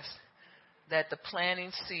compressed that the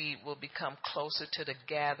planting seed will become closer to the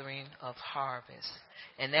gathering of harvest.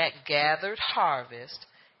 And that gathered harvest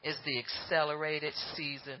is the accelerated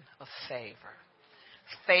season of favor.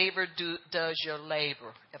 Favor does your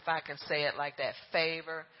labor. If I can say it like that,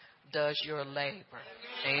 favor does your labor.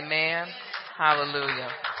 Amen. Hallelujah.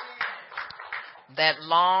 That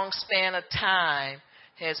long span of time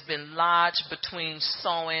has been lodged between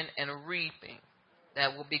sowing and reaping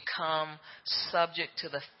that will become subject to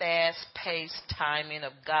the fast-paced timing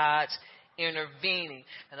of God's intervening.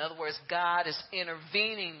 In other words, God is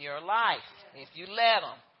intervening in your life if you let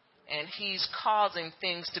Him. And He's causing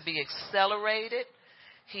things to be accelerated.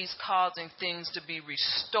 He's causing things to be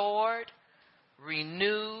restored,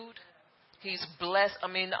 renewed. He's blessed. I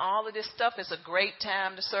mean, all of this stuff is a great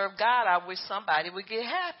time to serve God. I wish somebody would get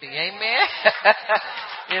happy. Amen.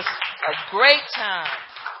 It's a great time.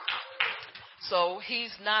 So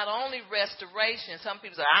He's not only restoration. Some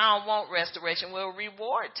people say, I don't want restoration. Well,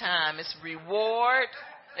 reward time. It's reward.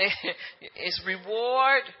 It's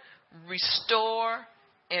reward, restore,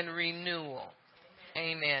 and renewal.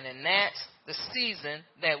 Amen. And that's the season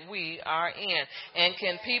that we are in. And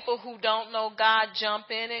can people who don't know God jump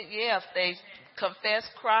in it? Yeah, if they confess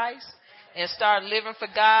Christ and start living for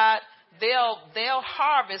God, they'll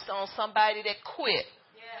harvest on somebody that quit.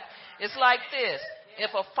 It's like this.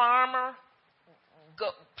 If a farmer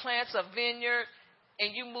plants a vineyard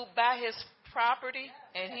and you move by his property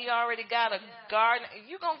and he already got a garden,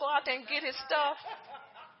 you going to go out there and get his stuff?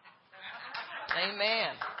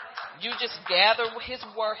 Amen. You just gather his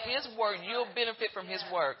work, you'll benefit from his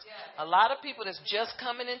works. A lot of people that's just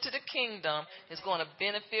coming into the kingdom is going to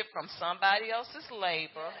benefit from somebody else's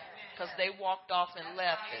labor because they walked off and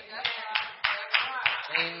left it.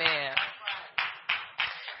 Amen.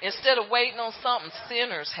 Instead of waiting on something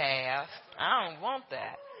sinners have, I don't want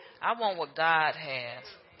that. I want what God has.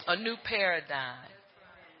 A new paradigm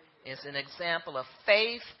is an example of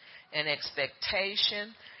faith and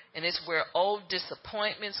expectation. And it's where old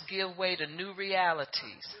disappointments give way to new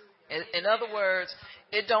realities. In other words,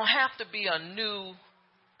 it don't have to be a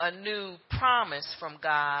new promise from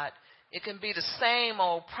God. It can be the same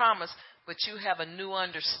old promise, but you have a new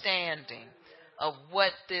understanding of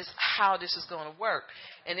how this is going to work.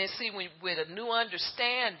 And then see, with a new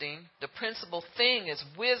understanding, the principal thing is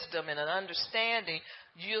wisdom and an understanding.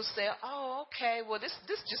 You'll say, oh, okay, well, this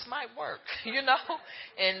just might work,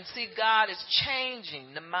 And see, God is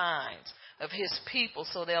changing the minds of his people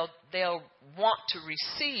so they'll want to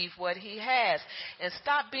receive what he has. And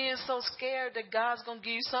stop being so scared that God's going to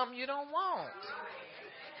give you something you don't want.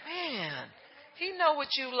 Man, he know what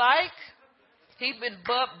you like. He's been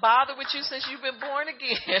bothered with you since you've been born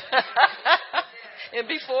again. And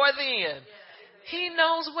before then, he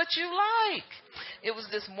knows what you like. It was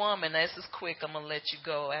this woman. This is quick. I'm going to let you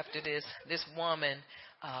go after this. This woman,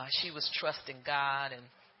 she was trusting God, and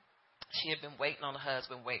she had been waiting on a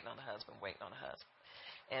husband.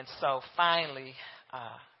 And so finally,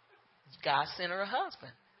 God sent her a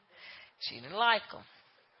husband. She didn't like him.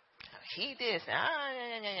 He did,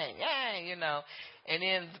 And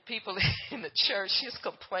then the people in the church, she's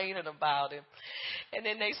complaining about him. And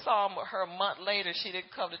then they saw her a month later. She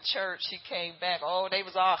didn't come to church. She came back. Oh, they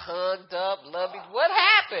was all hugged up, lovey. What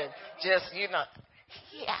happened? Just,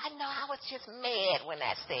 Yeah, I know. I was just mad when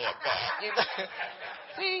I said that.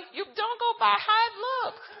 See, you don't go by how it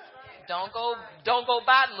looks. Don't go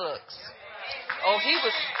by looks. Oh, he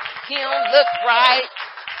don't look right.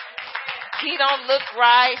 He don't look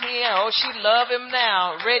right here. Oh, she love him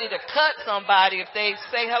now. Ready to cut somebody if they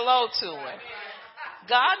say hello to him.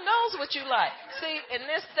 God knows what you like. See, and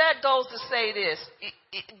that goes to say this.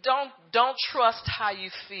 Don't trust how you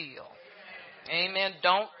feel. Amen.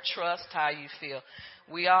 Don't trust how you feel.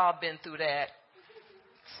 We all been through that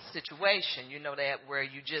situation. That where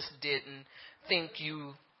you just didn't think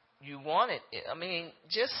you wanted it. I mean,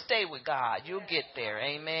 just stay with God. You'll get there.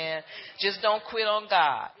 Amen. Just don't quit on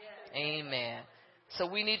God. Amen. So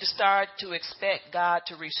we need to start to expect God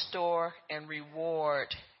to restore and reward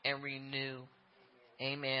and renew.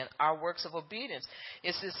 Amen. Our works of obedience.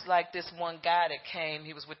 It's just like this one guy that came.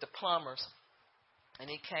 He was with the plumbers. And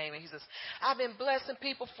he came and he says, I've been blessing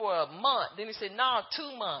people for a month. Then he said, no,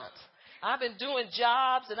 2 months. I've been doing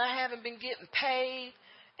jobs and I haven't been getting paid.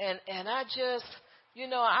 And I just,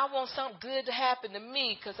 I want something good to happen to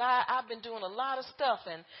me because I've been doing a lot of stuff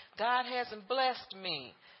and God hasn't blessed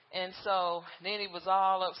me. And so then he was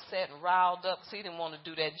all upset and riled up because he didn't want to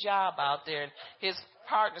do that job out there. And his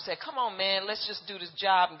partner said, come on, man, let's just do this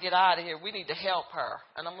job and get out of here. We need to help her.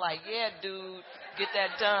 And I'm like, yeah, dude, get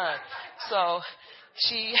that done. So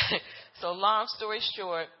long story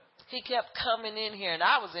short, he kept coming in here, and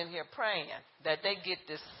I was in here praying that they get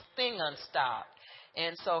this thing unstopped.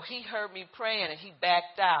 And so he heard me praying, and he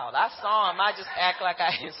backed out. I saw him. I just act like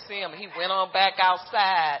I didn't see him. He went on back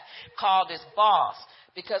outside, called his boss.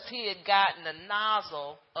 Because he had gotten a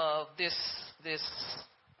nozzle of this,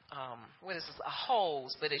 what is this, a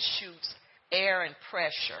hose, but it shoots air and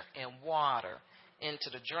pressure and water into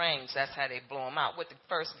the drains. That's how they blow them out. What the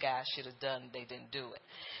first guy should have done, they didn't do it.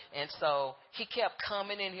 And so he kept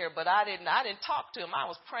coming in here, but I didn't talk to him. I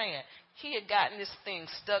was praying. He had gotten this thing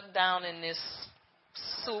stuck down in this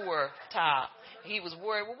sewer top. He was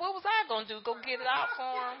worried, well, what was I going to do? Go get it out for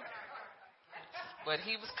him? But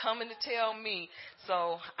he was coming to tell me,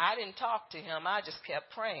 so I didn't talk to him. I just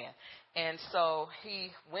kept praying. And so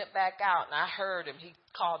he went back out, and I heard him. He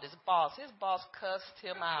called his boss. His boss cussed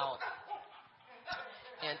him out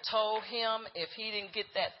and told him if he didn't get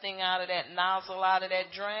that thing out of that nozzle, out of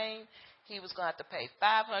that drain, he was going to have to pay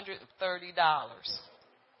 $530,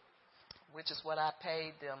 which is what I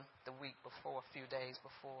paid them the week before, a few days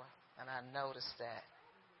before. And I noticed that.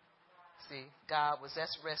 See,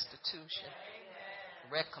 that's restitution.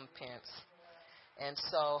 Recompense. And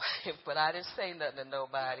so, but I didn't say nothing to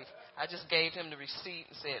nobody. I just gave him the receipt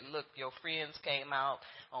and said, look, your friends came out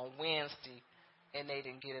on Wednesday and they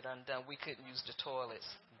didn't get it undone. We couldn't use the toilets.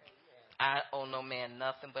 I owe no man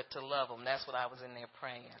nothing but to love him. That's what I was in there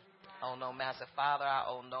praying. owe no man. I said, Father, I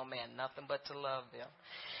owe no man nothing but to love them.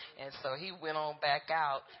 And so he went on back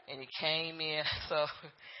out, and he came in. So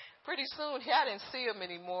pretty soon, I didn't see him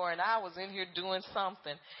anymore, and I was in here doing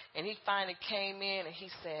something. And he finally came in, and he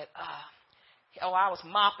said, I was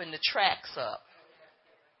mopping the tracks up.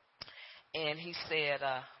 And he said,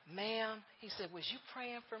 ma'am, he said, was you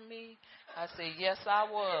praying for me? I said, yes, I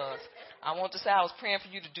was. I want to say I was praying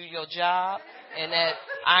for you to do your job and that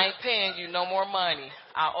I ain't paying you no more money.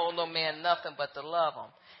 I owe no man nothing but to love him.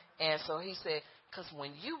 And so he said, because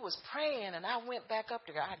when you was praying and I went back up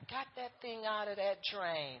there, I got that thing out of that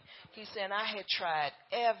drain. He said, I had tried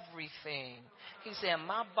everything. He said,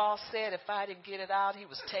 my boss said if I didn't get it out, he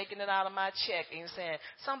was taking it out of my check. And he said,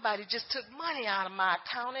 somebody just took money out of my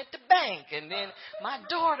account at the bank. And then my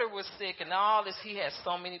daughter was sick and all this. He had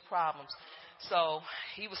so many problems. So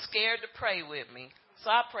he was scared to pray with me. So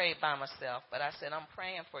I prayed by myself. But I said, I'm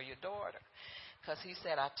praying for your daughter. Because he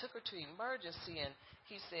said, I took her to emergency, and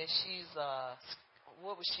he said she's,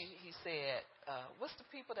 what was she? He said, what's the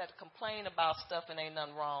people that complain about stuff and ain't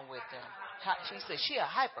nothing wrong with them? She said, she a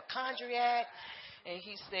hypochondriac. And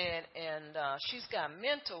he said, and she's got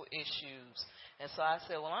mental issues. And so I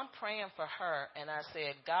said, well, I'm praying for her. And I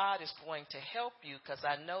said, God is going to help you because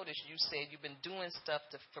I noticed you said you've been doing stuff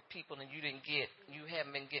for people and you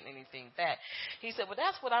haven't been getting anything back. He said, well,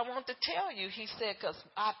 that's what I want to tell you. He said, because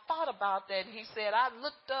I thought about that. And he said, I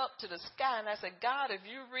looked up to the sky and I said, God, if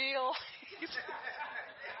you're real,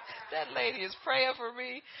 that lady is praying for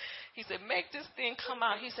me. He said, make this thing come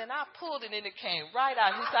out. He said, I pulled it and it came right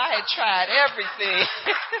out. He said, I had tried everything.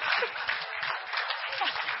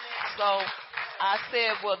 So I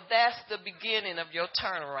said, well, that's the beginning of your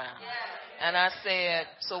turnaround. And I said,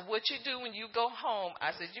 so what you do when you go home, I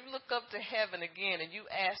said, you look up to heaven again and you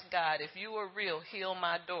ask God, if you are real, heal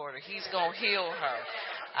my daughter. He's going to heal her.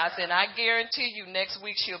 I said, I guarantee you next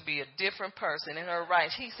week she'll be a different person in her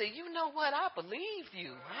rights. He said, you know what? I believe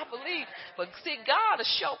you. I believe. But see, God will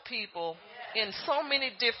show people in so many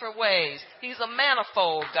different ways. He's a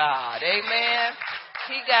manifold God. Amen.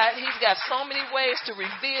 He's got so many ways to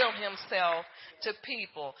reveal himself to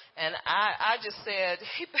people. And I just said,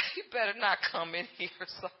 he better not come in here.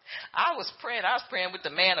 So I was praying with the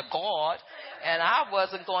man of God, and I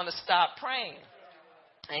wasn't going to stop praying.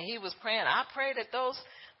 And he was praying. I pray that those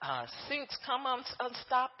sinks come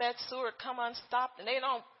unstopped, that sewer come unstopped, and they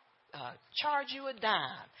don't charge you a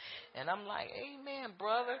dime. And I'm like, amen,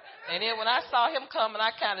 brother. And then when I saw him coming,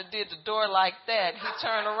 I kind of did the door like that. He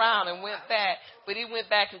turned around and went back, but he went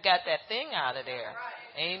back and got that thing out of there.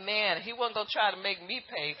 Amen. He wasn't going to try to make me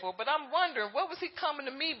pay for it, but I'm wondering, what was he coming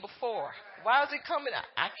to me before? Why was he coming?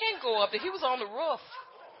 I can't go up there. He was on the roof.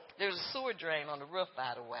 There's a sewer drain on the roof,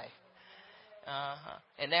 by the way.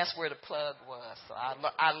 And that's where the plug was. So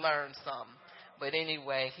I learned something. But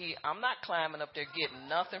anyway, I'm not climbing up there getting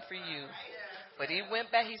nothing for you. But he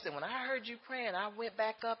went back. He said, when I heard you praying, I went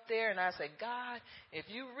back up there and I said, God, if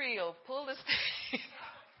you real, pull this thing.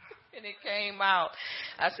 And it came out.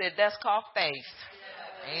 I said, that's called faith.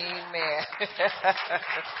 Amen.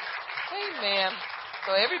 Amen.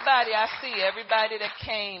 So everybody that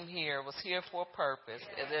came here was here for a purpose.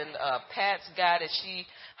 And then Pat's guy that she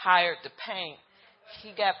hired to paint,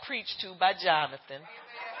 he got preached to by Jonathan.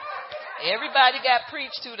 Everybody got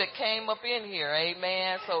preached to that came up in here.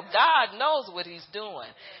 Amen. So God knows what he's doing.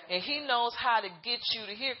 And he knows how to get you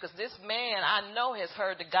to hear. Because this man, I know, has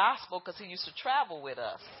heard the gospel because he used to travel with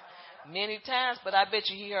us many times. But I bet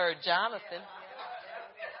you he heard Jonathan.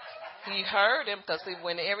 He heard him because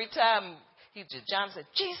when every time Jonathan said,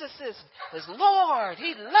 Jesus is Lord.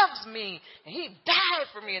 He loves me. And he died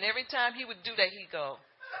for me. And every time he would do that, he'd go.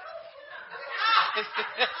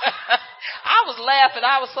 I was laughing.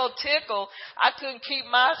 I was so tickled. I couldn't keep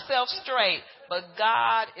myself straight. But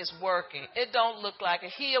God is working. It don't look like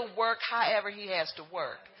it. He'll work however he has to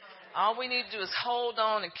work. All we need to do is hold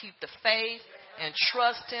on and keep the faith and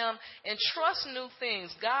trust him and trust new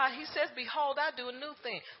things. God, he says, behold, I do a new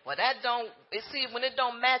thing. Well, when it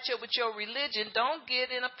don't match up with your religion, don't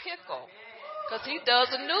get in a pickle. Because he does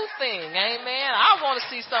a new thing. Amen. I want to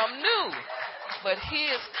see something new. But he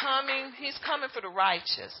is coming. He's coming for the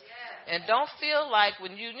righteous. And don't feel like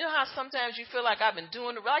when you know how sometimes you feel like I've been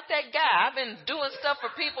doing it like that guy. I've been doing stuff for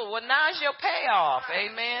people. Well, now's your payoff.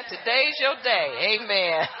 Amen. Today's your day.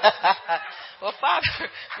 Amen. Well, Father,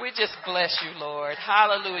 we just bless you, Lord.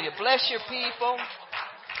 Hallelujah. Bless your people.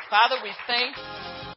 Father, we thank you.